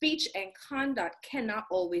speech and conduct cannot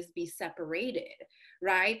always be separated,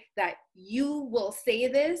 right? That you will say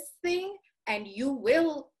this thing and you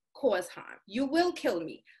will cause harm. You will kill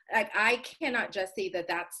me. Like, I cannot just say that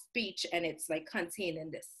that's speech and it's like contained in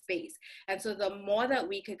this space. And so the more that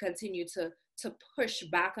we can continue to push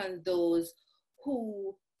back on those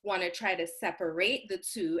who want to try to separate the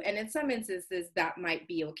two, and in some instances that might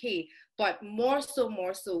be okay, but more so,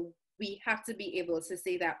 we have to be able to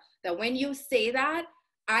say that when you say that,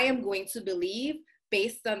 I am going to believe,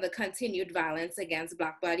 based on the continued violence against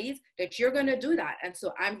Black bodies, that you're going to do that. And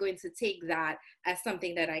so I'm going to take that as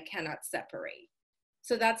something that I cannot separate.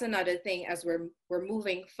 So that's another thing as we're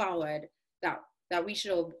moving forward that we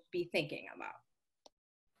should be thinking about.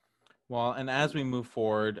 Well, and as we move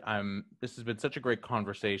forward, this has been such a great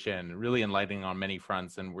conversation, really enlightening on many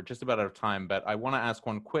fronts, and we're just about out of time, but I want to ask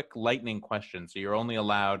one quick lightning question. So you're only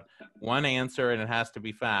allowed one answer and it has to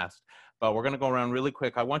be fast, but we're going to go around really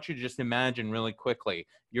quick. I want you to just imagine really quickly,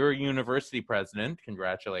 you're a university president,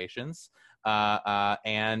 congratulations,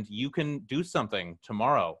 and you can do something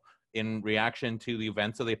tomorrow in reaction to the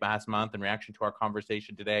events of the past month, in reaction to our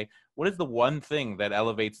conversation today. What is the one thing that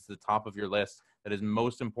elevates to the top of your list that is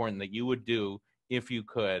most important that you would do if you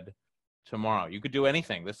could tomorrow? You could do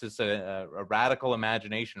anything. This is a radical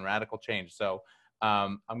imagination, radical change. So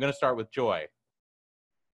I'm going to start with Joy.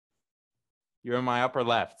 You're in my upper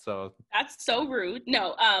left, so. That's so rude.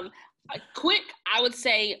 No, quick, I would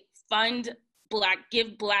say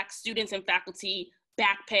give Black students and faculty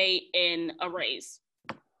back pay and a raise.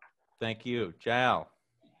 Thank you. Jael.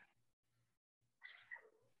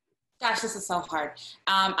 Gosh, this is so hard.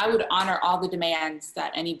 I would honor all the demands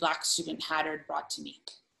that any Black student had or brought to me.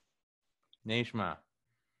 Neshma.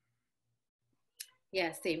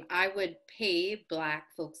 Yeah, same. I would pay Black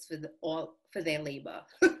folks for their labor.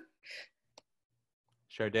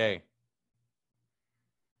 Sharday.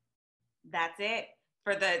 That's it.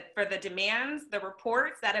 For the demands, the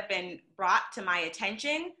reports that have been brought to my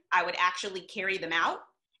attention, I would actually carry them out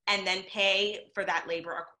and then pay for that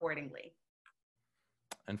labor accordingly.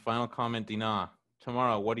 And final comment, Dinah.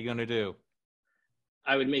 Tomorrow, what are you going to do?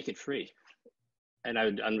 I would make it free, and I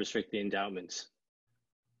would unrestrict the endowments.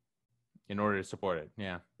 In order to support it,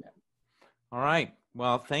 yeah. All right.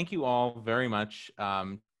 Well, thank you all very much.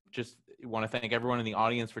 Just want to thank everyone in the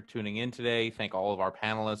audience for tuning in today. Thank all of our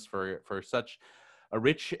panelists for such a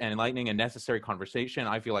rich and enlightening and necessary conversation.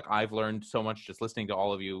 I feel like I've learned so much just listening to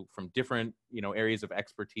all of you from different, areas of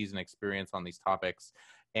expertise and experience on these topics.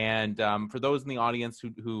 And for those in the audience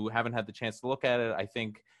who haven't had the chance to look at it, I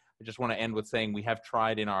think I just want to end with saying we have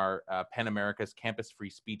tried in our PEN America's Campus Free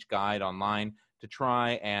Speech Guide online to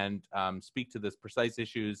try and speak to this precise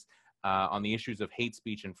issues on the issues of hate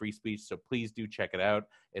speech and free speech. So please do check it out.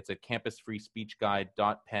 It's at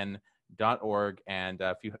campusfreespeechguide.pen.org. And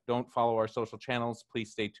if you don't follow our social channels,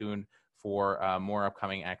 please stay tuned for more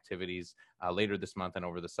upcoming activities later this month and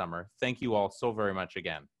over the summer. Thank you all so very much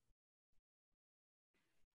again.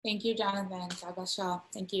 Thank you, Jonathan.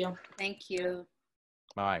 Thank you. Thank you.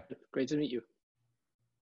 Bye. Great to meet you.